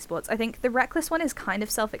into esports. I think the Reckless one is kind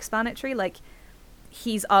of self-explanatory, like,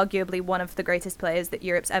 he's arguably one of the greatest players that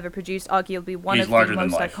Europe's ever produced, arguably one He's of the larger than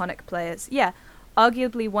most life. iconic players. Yeah,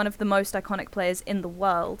 arguably one of the most iconic players in the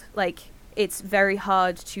world. Like, it's very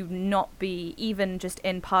hard to not be, even just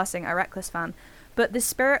in passing, a Reckless fan. But the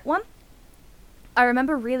Spirit one, I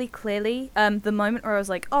remember really clearly the moment where I was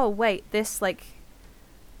like, oh, wait, this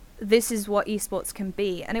is what esports can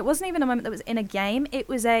be. And it wasn't even a moment that was in a game.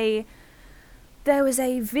 There was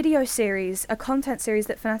a video series, a content series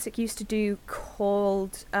that Fnatic used to do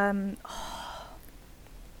called...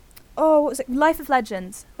 what was it? Life of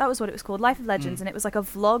Legends. That was what it was called, Life of Legends. And it was like a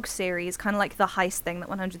vlog series, kind of like the heist thing that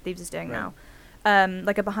 100 Thieves is doing now.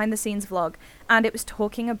 Like a behind-the-scenes vlog. And it was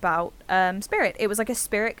talking about Spirit. It was like a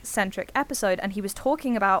Spirit-centric episode, and he was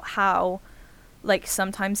talking about how, like,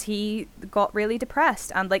 sometimes he got really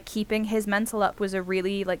depressed, and, like, keeping his mental up was a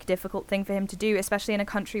really, like, difficult thing for him to do, especially in a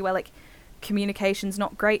country where, like, communication's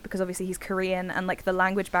not great, because obviously he's Korean, and like the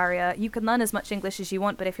language barrier, you can learn as much English as you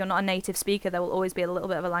want, but if you're not a native speaker, there will always be a little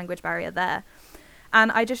bit of a language barrier there.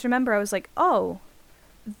 And I just remember I was like, oh,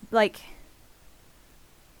 like,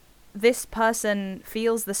 this person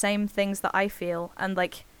feels the same things that I feel, and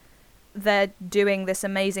like they're doing this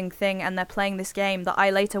amazing thing and they're playing this game that I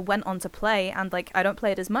later went on to play, and like I don't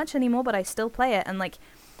play it as much anymore, but I still play it, and like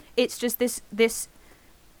it's just this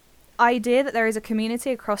idea that there is a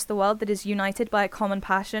community across the world that is united by a common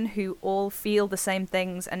passion, who all feel the same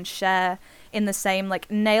things and share in the same like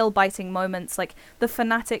nail-biting moments, like the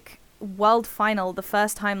Fnatic world final, the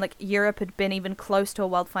first time like Europe had been even close to a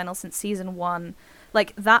world final since season 1.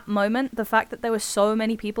 Like that moment, the fact that there were so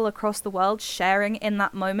many people across the world sharing in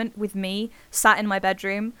that moment with me, sat in my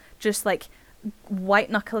bedroom, just like white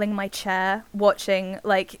knuckling my chair, watching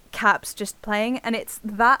like Caps just playing, and it's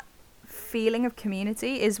that feeling of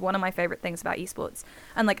community is one of my favorite things about esports.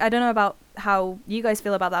 And like I don't know about how you guys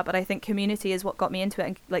feel about that, but I think community is what got me into it.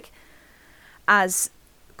 And like as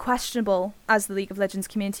questionable as the League of Legends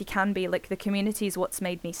community can be, like the community is what's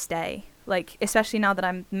made me stay. Like especially now that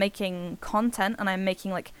I'm making content and I'm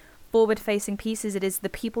making like forward facing pieces, it is the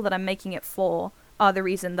people that I'm making it for are the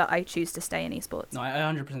reason that I choose to stay in esports. No, I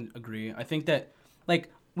 100% agree. I think that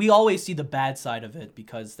like we always see the bad side of it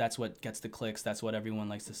because that's what gets the clicks, that's what everyone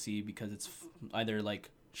likes to see because it's either like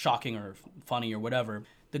shocking or funny or whatever.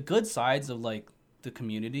 The good sides of like the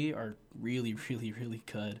community are really really really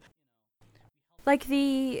good. Like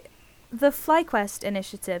the FlyQuest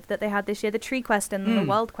initiative that they had this year, the Tree Quest and the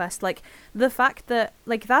World Quest, like the fact that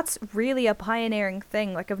like that's really a pioneering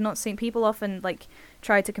thing. Like I've not seen people often like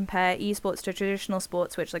try to compare esports to traditional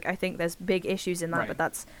sports, which like I think there's big issues in that, Right. but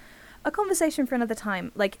that's a conversation for another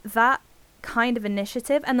time. Like that kind of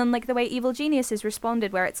initiative, and then like the way Evil Geniuses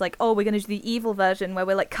responded, where it's like, oh, we're going to do the evil version where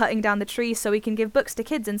we're like cutting down the trees so we can give books to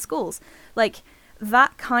kids in schools. Like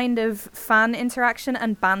that kind of fan interaction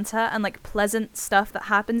and banter and like pleasant stuff that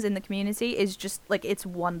happens in the community is just like, it's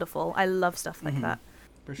wonderful. I love stuff like that.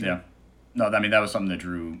 For sure. Yeah. No, I mean, that was something that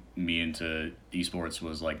drew me into esports,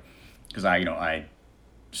 was like, because I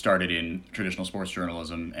started in traditional sports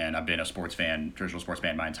journalism, and I've been a traditional sports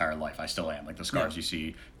fan my entire life. I still am. Like the scarves you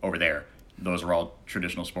see over there, those are all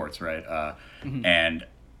traditional sports, right? And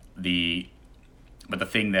but the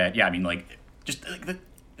thing that, yeah, I mean, like, just like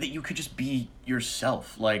that you could just be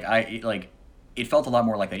yourself. Like it felt a lot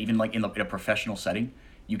more like that. Even like in a professional setting,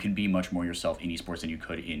 you can be much more yourself in esports than you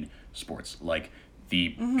could in sports. Like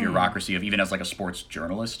the bureaucracy of even as like a sports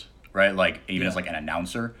journalist, right? Like even as like an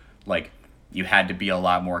announcer, like you had to be a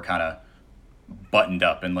lot more kind of buttoned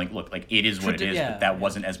up and like, look, like it is what it is. But that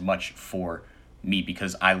wasn't as much for me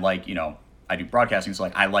because I like, I do broadcasting, so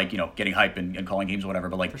like I like, getting hype and calling games or whatever.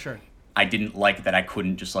 But like, For sure. I didn't like that I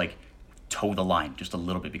couldn't just like toe the line just a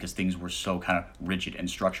little bit because things were so kind of rigid and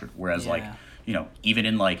structured. Whereas like, even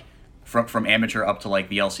in like from amateur up to like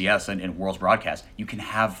the LCS and Worlds broadcast, you can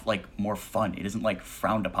have like more fun. It isn't like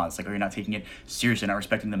frowned upon. It's like, oh, you're not taking it seriously, not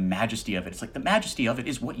respecting the majesty of it. It's like the majesty of it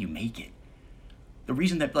is what you make it. The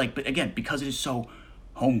reason that like, but again, because it is so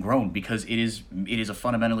homegrown, because it is a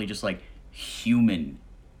fundamentally just like human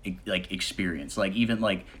like experience. Like even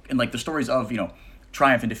like, and like the stories of,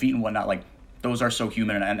 triumph and defeat and whatnot, like those are so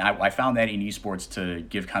human. And I found that in esports to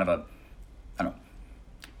give kind of I don't know.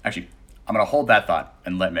 Actually, I'm going to hold that thought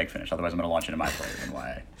and let Meg finish. Otherwise, I'm going to launch into my players and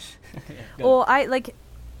why. Or I like,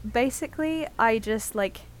 basically, I just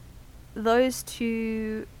like those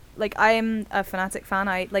two. Like I am a Fnatic fan.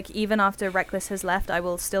 I like even after Reckless has left, I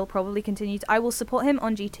will still probably continue. I will support him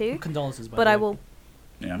on G2. Condolences, but I will.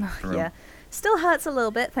 Yeah. For real. Yeah. Still hurts a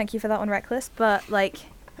little bit. Thank you for that one, Reckless. But like,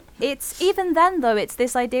 it's even then though. It's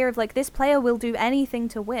this idea of like this player will do anything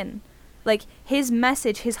to win. Like his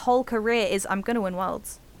message, his whole career is I'm gonna win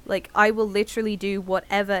Worlds. Like I will literally do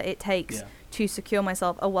whatever it takes to secure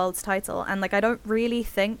myself a Worlds title. And like I don't really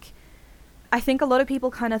think. I think a lot of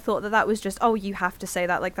people kind of thought that was just, oh, you have to say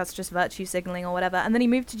that, like that's just virtue signaling or whatever. And then he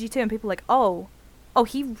moved to G2 and people were like, oh,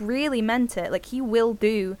 he really meant it. Like he will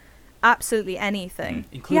do absolutely anything.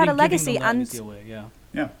 He had a legacy and away,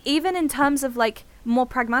 even in terms of like more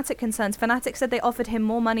pragmatic concerns, Fnatic said they offered him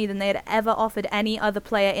more money than they had ever offered any other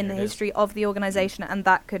player in the history of the organization, and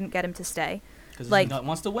that couldn't get him to stay. Because like, he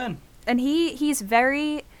wants to win. And he is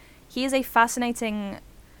a fascinating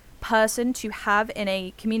person to have in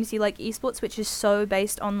a community like esports, which is so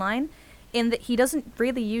based online, in that he doesn't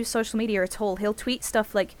really use social media at all. He'll tweet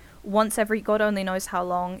stuff like once every god only knows how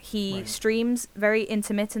long. He streams very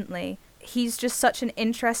intermittently. He's just such an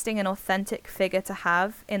interesting and authentic figure to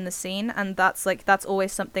have in the scene, and that's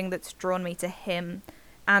always something that's drawn me to him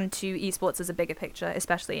and to esports as a bigger picture,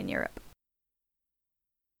 especially in Europe.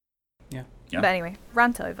 Yeah. But anyway,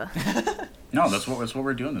 rant over. No, that's what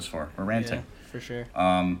we're doing this for. We're ranting. Yeah, for sure.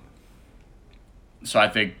 So I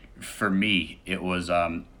think for me, it was,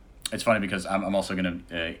 it's funny because I'm also going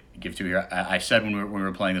to give two here. I said when we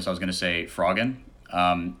were playing this, I was going to say Froggen.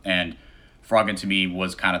 And Froggen to me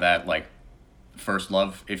was kind of that like first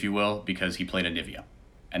love, if you will, because he played Anivia,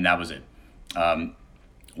 and that was it.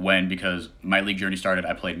 Because my league journey started,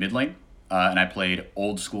 I played mid lane, and I played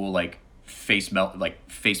old school like face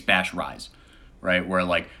bash Rise, right? Where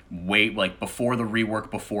like before the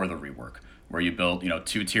rework, where you build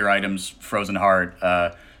 2-tier items, frozen hard,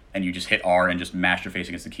 and you just hit R and just mash your face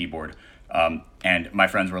against the keyboard. And my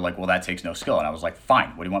friends were like, well, that takes no skill. And I was like,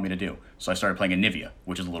 fine, what do you want me to do? So I started playing Anivia,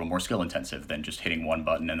 which is a little more skill intensive than just hitting one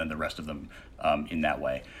button and then the rest of them in that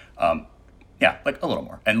way. Yeah, like a little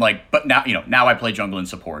more. And like, but now I play jungle and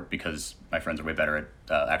support because my friends are way better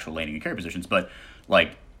at actual laning and carry positions. But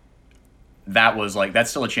like, that's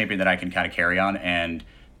still a champion that I can kind of carry on. And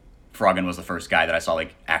Froggen was the first guy that I saw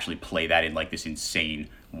like actually play that in like this insane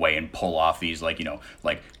way and pull off these like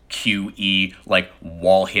QE, like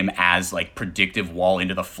wall him as like predictive wall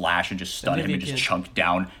into the flash and just stun him and just chunk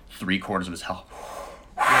down 3/4 of his health.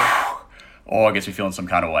 Oh, it gets me feeling some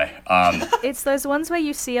kind of way. It's those ones where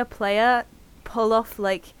you see a player pull off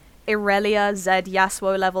like Irelia, Zed,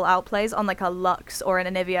 Yasuo level outplays on like a Lux or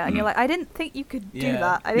an Anivia, and you're like, I didn't think you could do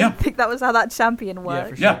that. I didn't think that was how that champion worked. Yeah,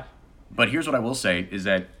 for sure. Yeah, but here's what I will say is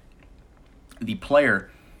that the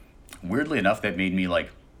player, weirdly enough, that made me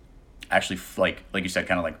like actually like you said,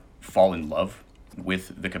 kind of like fall in love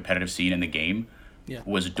with the competitive scene in the game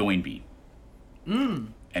was Doinb.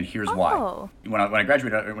 And here's why. When I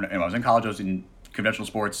graduated, when I was in college, I was in conventional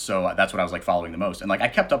sports, so that's what I was like following the most. And like I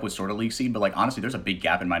kept up with sort of league scene, but like honestly, there's a big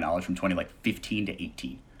gap in my knowledge from 2015 to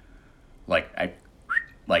 18. Like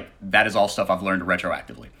that is all stuff I've learned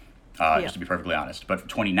retroactively, just to be perfectly honest. But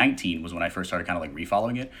 2019 was when I first started kind of like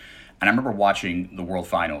refollowing it. And I remember watching the World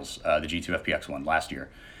Finals, the G2 FPX one last year,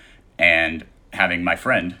 and having my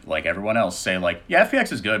friend, like everyone else, say like, yeah,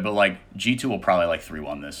 FPX is good, but like G2 will probably like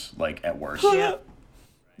 3-1 this, like at worst.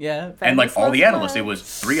 Yeah. And like all the analysts, it was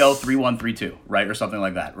 3-0, 3-1, 3-2, right? Or something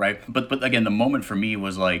like that, right? But again, the moment for me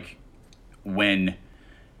was like when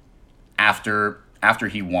after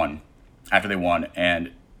they won,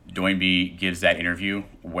 and Doinb gives that interview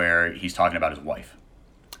where he's talking about his wife.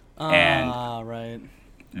 Right.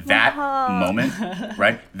 That moment,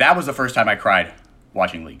 right? That was the first time I cried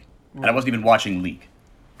watching League. And I wasn't even watching League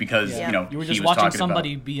because, you were just watching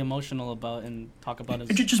somebody be emotional about and talk about his...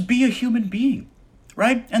 Just be a human being,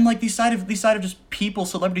 right? And like these side of just people,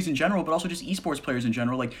 celebrities in general, but also just esports players in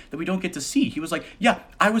general, like that we don't get to see. He was like, yeah,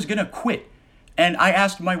 I was gonna quit. And I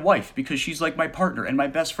asked my wife, because she's like my partner and my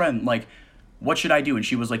best friend, like, what should I do? And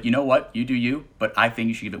she was like, you know what? You do you, but I think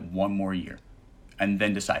you should give it one more year and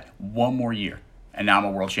then decide. One more year. And now I'm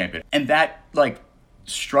a world champion. And that like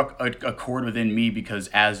struck a chord within me because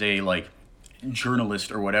as a like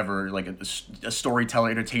journalist or whatever, like a storyteller,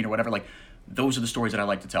 entertainer, whatever, like those are the stories that I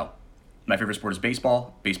like to tell. My favorite sport is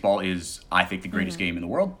baseball. Baseball is, I think, the greatest game in the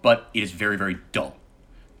world, but it is very, very dull.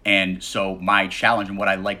 And so my challenge and what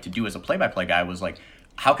I like to do as a play-by-play guy was like,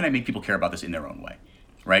 how can I make people care about this in their own way,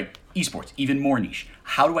 right? Esports, even more niche.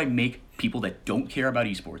 How do I make people that don't care about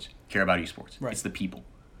esports care about esports? Right. It's the people,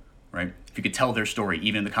 right? If you could tell their story,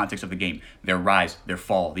 even in the context of the game, their rise, their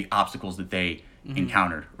fall, the obstacles that they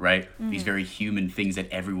encountered, right? These very human things that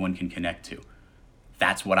everyone can connect to.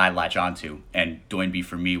 That's what I latch onto. And Doinb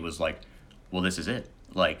for me was like, well, this is it.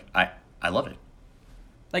 Like, I love it.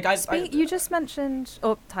 Like you just mentioned...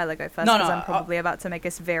 Oh, Tyler, go first, because I'm probably about to make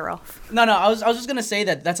us veer off. No, I was just going to say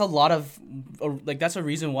that's a lot of... Like, that's a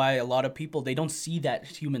reason why a lot of people, they don't see that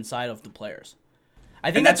human side of the players.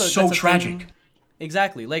 I think that's so tragic. Thing.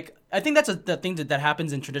 Exactly. Like, I think that's the thing that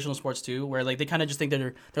happens in traditional sports, too, where, like, they kind of just think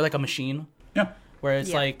they're like a machine. Yeah. Where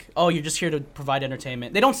it's like, oh, you're just here to provide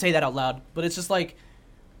entertainment. They don't say that out loud, but it's just like,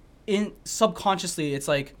 subconsciously, it's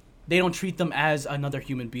like, they don't treat them as another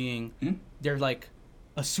human being. Mm-hmm. They're like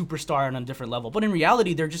a superstar on a different level. But in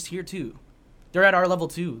reality, they're just here too. They're at our level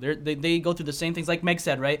too. They go through the same things, like Meg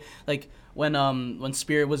said, right? Like when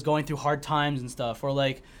Spirit was going through hard times and stuff, or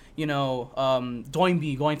like,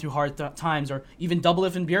 Doinb going through hard times, or even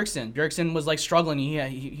Doublelift and Bjergsen. Bjergsen was like struggling.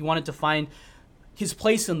 He wanted to find his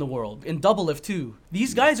place in the world. In Doublelift too.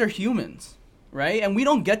 These guys are humans, right? And we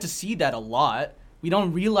don't get to see that a lot. We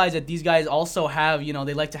don't realize that these guys also have,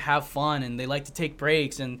 they like to have fun and they like to take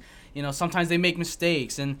breaks and, sometimes they make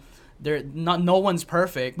mistakes and no one's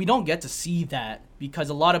perfect. We don't get to see that because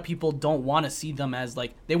a lot of people don't want to see them as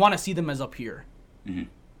they want to see them as up here. Mm-hmm.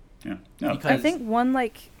 Yeah. No, I think one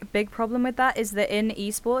big problem with that is that in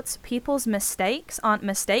esports, people's mistakes aren't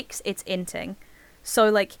mistakes, it's inting.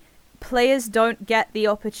 So players don't get the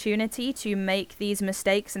opportunity to make these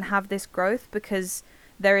mistakes and have this growth because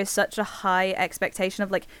there is such a high expectation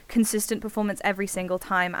of consistent performance every single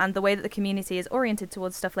time, and the way that the community is oriented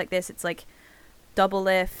towards stuff like this, it's double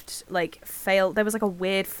lift, like failed. There was like a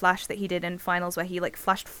weird flash that he did in finals where he like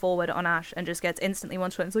flashed forward on Ashe and just gets instantly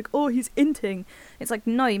one shot. It's like, oh, he's inting. It's like,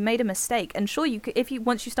 no, you made a mistake. And sure,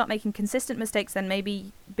 once you start making consistent mistakes, then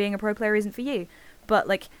maybe being a pro player isn't for you. But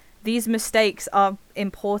like these mistakes are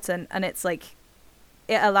important, and it's like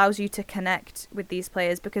it allows you to connect with these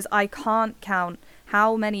players, because I can't count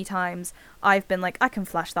how many times I've been like, I can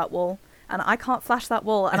flash that wall. And I can't flash that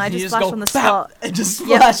wall, and I just flash on the spot. And just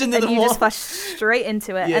flash into the wall. And you just flash straight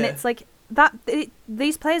into it. Yeah. And it's like,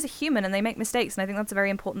 these players are human, and they make mistakes, and I think that's a very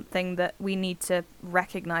important thing that we need to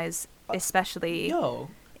recognize, especially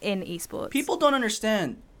in esports. People don't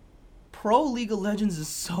understand. Pro League of Legends is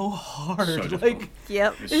so hard. So like,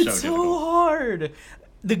 yep. It's so hard.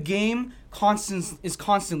 The game is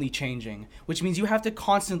constantly changing, which means you have to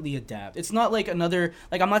constantly adapt. It's not like another,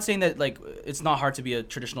 like, I'm not saying that like it's not hard to be a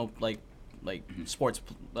traditional like sports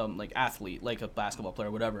like athlete, like a basketball player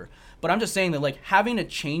or whatever, but I'm just saying that like having to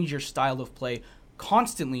change your style of play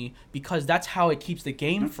constantly, because that's how it keeps the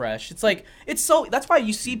game fresh. It's like, that's why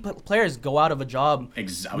you see players go out of a job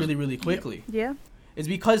really quickly. Yeah. It's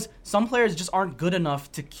because some players just aren't good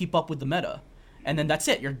enough to keep up with the meta, and then that's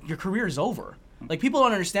it. Your career is over. Like, people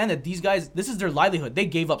don't understand that these guys, this is their livelihood. They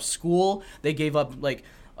gave up school. They gave up like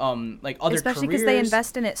other especially because they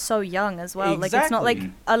invest in it so young as well. Exactly. Like, it's not like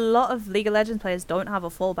a lot of League of Legends players don't have a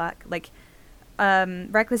fallback. Like,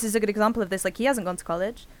 Reckless is a good example of this. Like, he hasn't gone to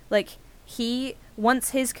college. Like, once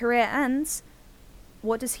his career ends,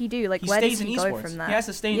 what does he do? Like, where does he go from there? He has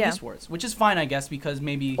to stay in esports, which is fine, I guess, because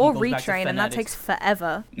maybe he or goes back to retrain, and that takes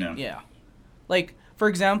forever. Yeah. Like, for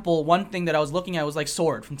example, one thing that I was looking at was like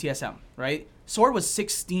Sword from TSM, right? Sword was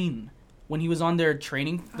 16 when he was on their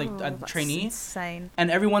training, trainee. Insane. And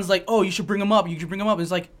everyone's like, "Oh, you should bring him up. You should bring him up." And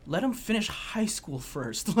it's like, let him finish high school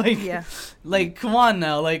first. Like, like, come on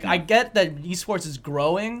now. Like, I get that esports is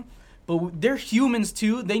growing, but they're humans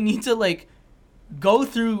too. They need to like go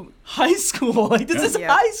through high school. Like, this is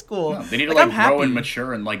high school. No, they need to like grow and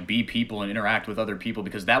mature and like be people and interact with other people,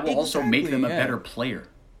 because that will also make them a better player.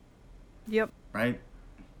 Yep. Right?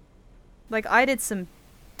 Like, I did some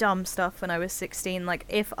dumb stuff when I was 16. Like,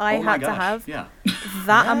 if I had to have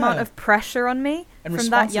that amount of pressure on me and from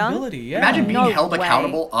that young, imagine being held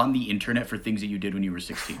accountable on the internet for things that you did when you were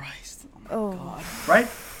 16. Christ. Oh. God. Right?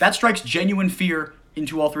 That strikes genuine fear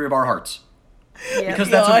into all three of our hearts. Yeah. Because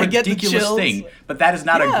that's a ridiculous thing. But that is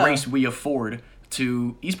not a grace we afford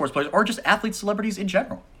to esports players or just athletes, celebrities in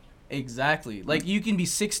general. Exactly. Like, you can be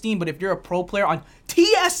 16, but if you're a pro player on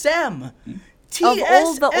TSM, of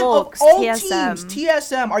all the orgs, TSM. Teams,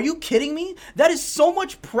 TSM, are you kidding me? That is so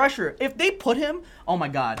much pressure. If they put him, oh my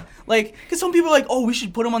god. Like, because some people are like, oh, we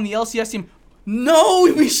should put him on the LCS team. No,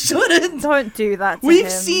 we shouldn't. Don't do that to We've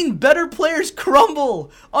him. seen better players crumble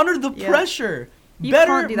under the pressure. You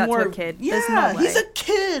can't do that to a kid. Yeah, there's no way. He's a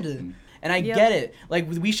kid. And I get it. Like,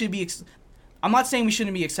 we should be... I'm not saying we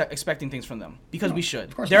shouldn't be expecting things from them, because we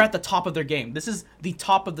should. They're at the top of their game. This is the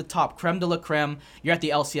top of the top, creme de la creme. You're at the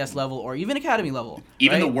LCS level or even Academy level.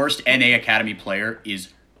 Even the worst NA Academy player is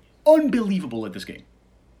unbelievable at this game.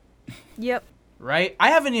 Yep. Right?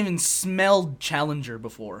 I haven't even smelled Challenger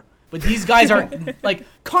before. But these guys are like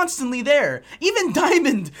constantly there. Even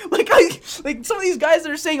Diamond. Like some of these guys that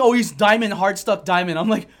are saying, "Oh, he's Diamond, hard stuck Diamond." I'm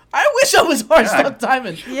like, I wish I was hard stuck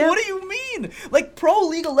Diamond. Yep. What do you mean? Like, Pro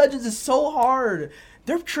League of Legends is so hard.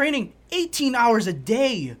 They're training 18 hours a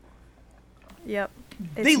day. Yep.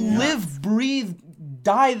 They live, breathe,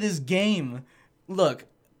 die this game. Look,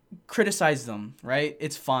 criticize them, right?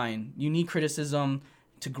 It's fine. You need criticism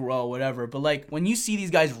to grow, whatever. But like, when you see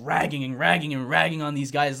these guys ragging on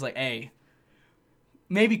these guys, it's like, hey,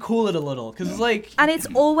 maybe cool it a little, because it's like, and it's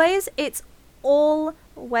always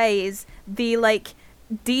the like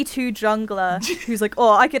D2 jungler who's like,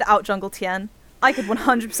 oh, I could out jungle Tien. I could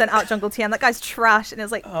 100% out jungle Tien. That guy's trash. And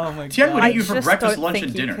it's like, oh my god, Tien would eat you for breakfast, lunch,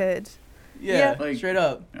 and dinner. Could. Yeah, like, straight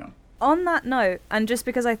up. Yeah. On that note, and just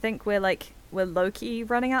because I think we're low-key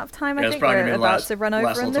running out of time, I think we're about to run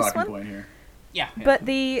over in this one. Yeah. But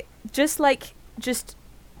just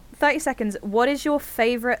 30 seconds, what is your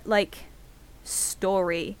favorite, like,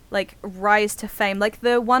 story, like, rise to fame? Like,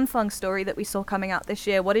 the Onefeng story that we saw coming out this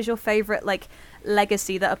year, what is your favorite, like,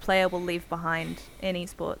 legacy that a player will leave behind in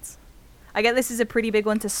esports? I get this is a pretty big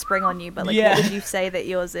one to spring on you, but, like, what would you say that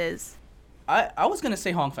yours is? I was going to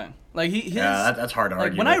say Hongfeng. Like, that's hard to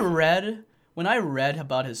argue. When I read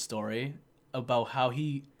about his story, about how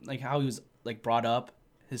he was, like, brought up,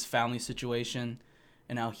 his family situation,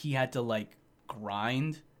 and how he had to like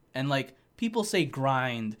grind, and like people say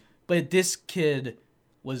grind, but this kid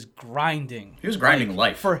was grinding. He was grinding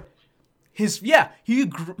life for his he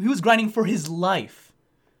was grinding for his life,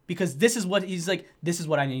 because this is what he's like. This is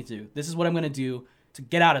what I need to do. This is what I'm gonna do to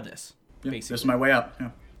get out of this. Yeah, basically, this is my way out. Yeah.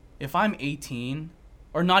 if I'm 18,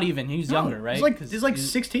 or not even, he's younger, right? He's like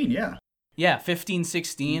 16, yeah. Yeah, 15,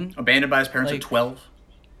 16. Abandoned by his parents at 12.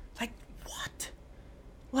 Like, what?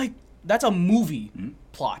 Like, that's a movie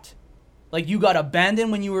plot. Like, you got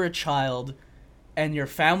abandoned when you were a child, and your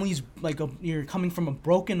family's, like, you're coming from a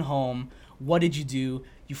broken home. What did you do?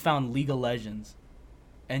 You found League of Legends.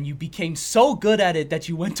 And you became so good at it that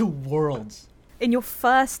you went to Worlds. In your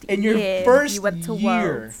first year, you went to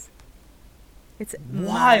Worlds. It's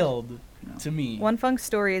wild to me. One Fung's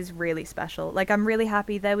story is really special. Like, I'm really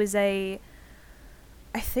happy. There was I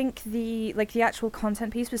think the actual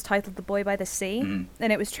content piece was titled "The Boy by the Sea,"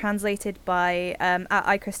 and it was translated by at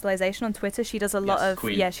iCrystallization on Twitter. She does a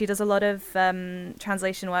lot of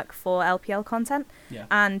translation work for LPL content. Yeah.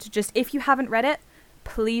 And just if you haven't read it,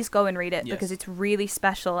 please go and read it because it's really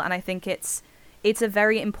special, and I think it's a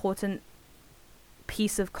very important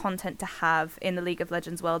piece of content to have in the League of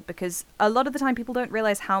Legends world, because a lot of the time people don't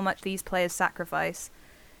realize how much these players sacrifice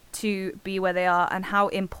to be where they are and how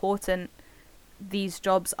important these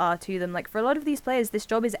jobs are to them. Like, for a lot of these players, this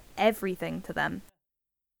job is everything to them.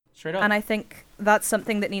 Straight up. And I think that's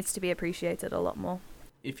something that needs to be appreciated a lot more.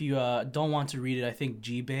 If you don't want to read it, I think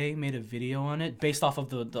G-Bay made a video on it based off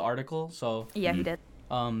of the article. So yeah, he did.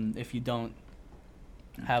 If you don't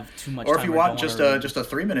have too much or time, if you want just a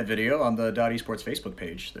 3-minute video on the .esports Facebook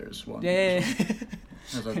page, there's one. Yeah.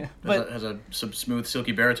 has some smooth,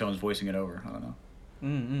 silky baritones voicing it over. I don't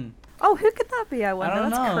know. Oh, who could that be? I wonder. I don't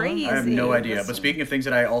That's know. crazy. I have no idea. But speaking of things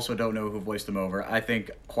that I also don't know who voiced them over, I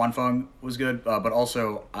think Hwanfeng was good, but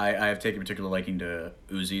also I have taken particular liking to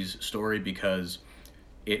Uzi's story because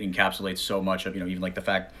it encapsulates so much of, even like the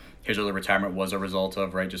fact his early retirement was a result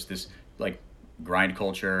of, right, just this like grind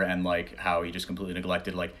culture and like how he just completely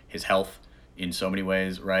neglected like his health in so many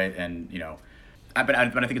ways, right? And but I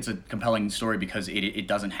think it's a compelling story because it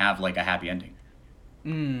doesn't have like a happy ending.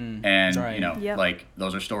 And right. like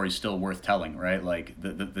those are stories still worth telling, right? Like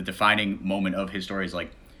the defining moment of his story is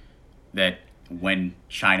like that when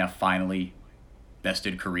China finally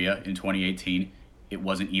bested Korea in 2018, it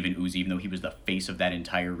wasn't even Uzi, even though he was the face of that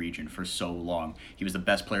entire region for so long. He was the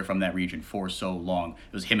best player from that region for so long.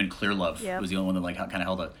 It was him and Clearlove. Yep. Was the only one that like kind of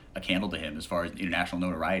held a candle to him as far as international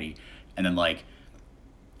notoriety. And then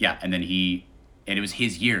and it was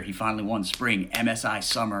his year. He finally won spring, MSI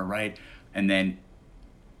summer, right? And then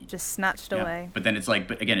just snatched away. But then it's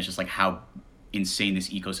just like how insane this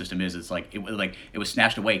ecosystem is. It's like it was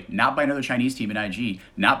snatched away, not by another Chinese team in IG,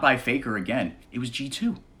 not by Faker again. It was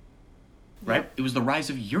G2. Right? It was the rise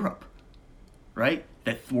of Europe, right?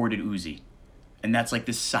 That thwarted Uzi. And that's like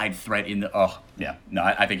this side threat in the...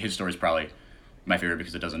 I think his story is probably my favorite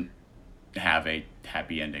because it doesn't have a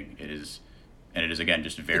happy ending. It is, again,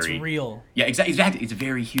 just very... It's real. Yeah, exactly. It's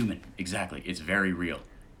very human. Exactly. It's very real.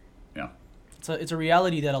 Yeah. It's a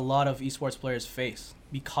reality that a lot of esports players face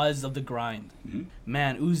because of the grind. Mm-hmm.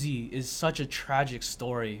 Man, Uzi is such a tragic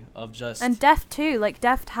story of just... And Deft too. Like,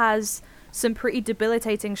 Deft has some pretty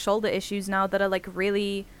debilitating shoulder issues now that are like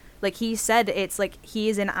really, like he said, it's like he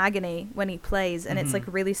is in agony when he plays, and it's like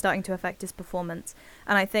really starting to affect his performance.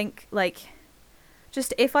 And I think like,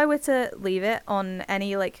 just if I were to leave it on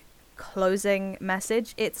any like closing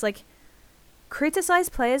message, it's like, criticize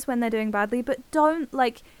players when they're doing badly, but don't,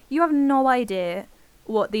 like, you have no idea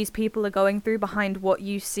what these people are going through behind what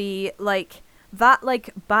you see. Like, that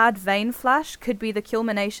like bad vein flash could be the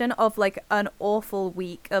culmination of like an awful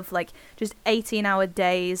week of like just 18-hour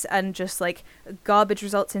days and just like garbage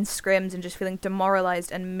results in scrims and just feeling demoralized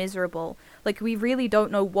and miserable. Like, we really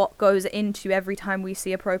don't know what goes into every time we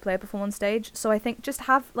see a pro player perform on stage. So I think just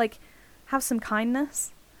have some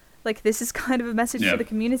kindness. Like, this is kind of a message for the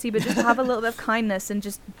community, but just have a little bit of kindness and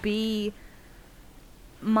just be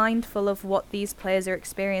mindful of what these players are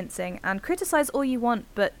experiencing, and criticize all you want,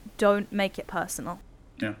 but don't make it personal.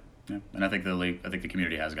 Yeah. And I think the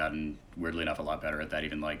community has gotten, weirdly enough, a lot better at that.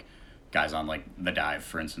 Even like guys on like The Dive,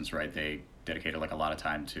 for instance, right? They dedicated like a lot of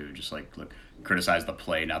time to just like criticize the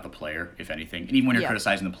play, not the player, if anything. And even when you're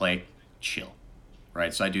criticizing the play, chill,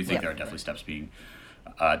 right? So I do think there are definitely steps being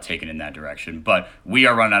taken in that direction. But we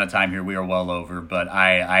are running out of time here. We are well over. But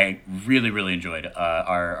I really, really enjoyed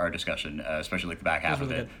our discussion, especially like the back half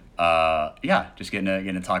of it. Just getting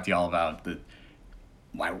to talk to y'all about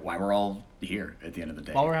why we're all here at the end of the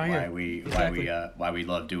day. While we're out here. Why we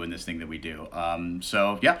love doing this thing that we do.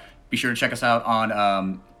 Be sure to check us out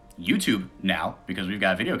on YouTube now, because we've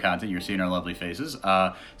got video content. You're seeing our lovely faces.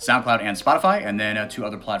 SoundCloud and Spotify, and then 2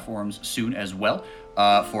 other platforms soon as well.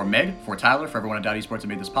 For Meg, for Tyler, for everyone at .esports that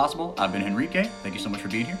made this possible, I've been Henrique. Thank you so much for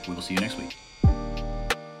being here. We will see you next week.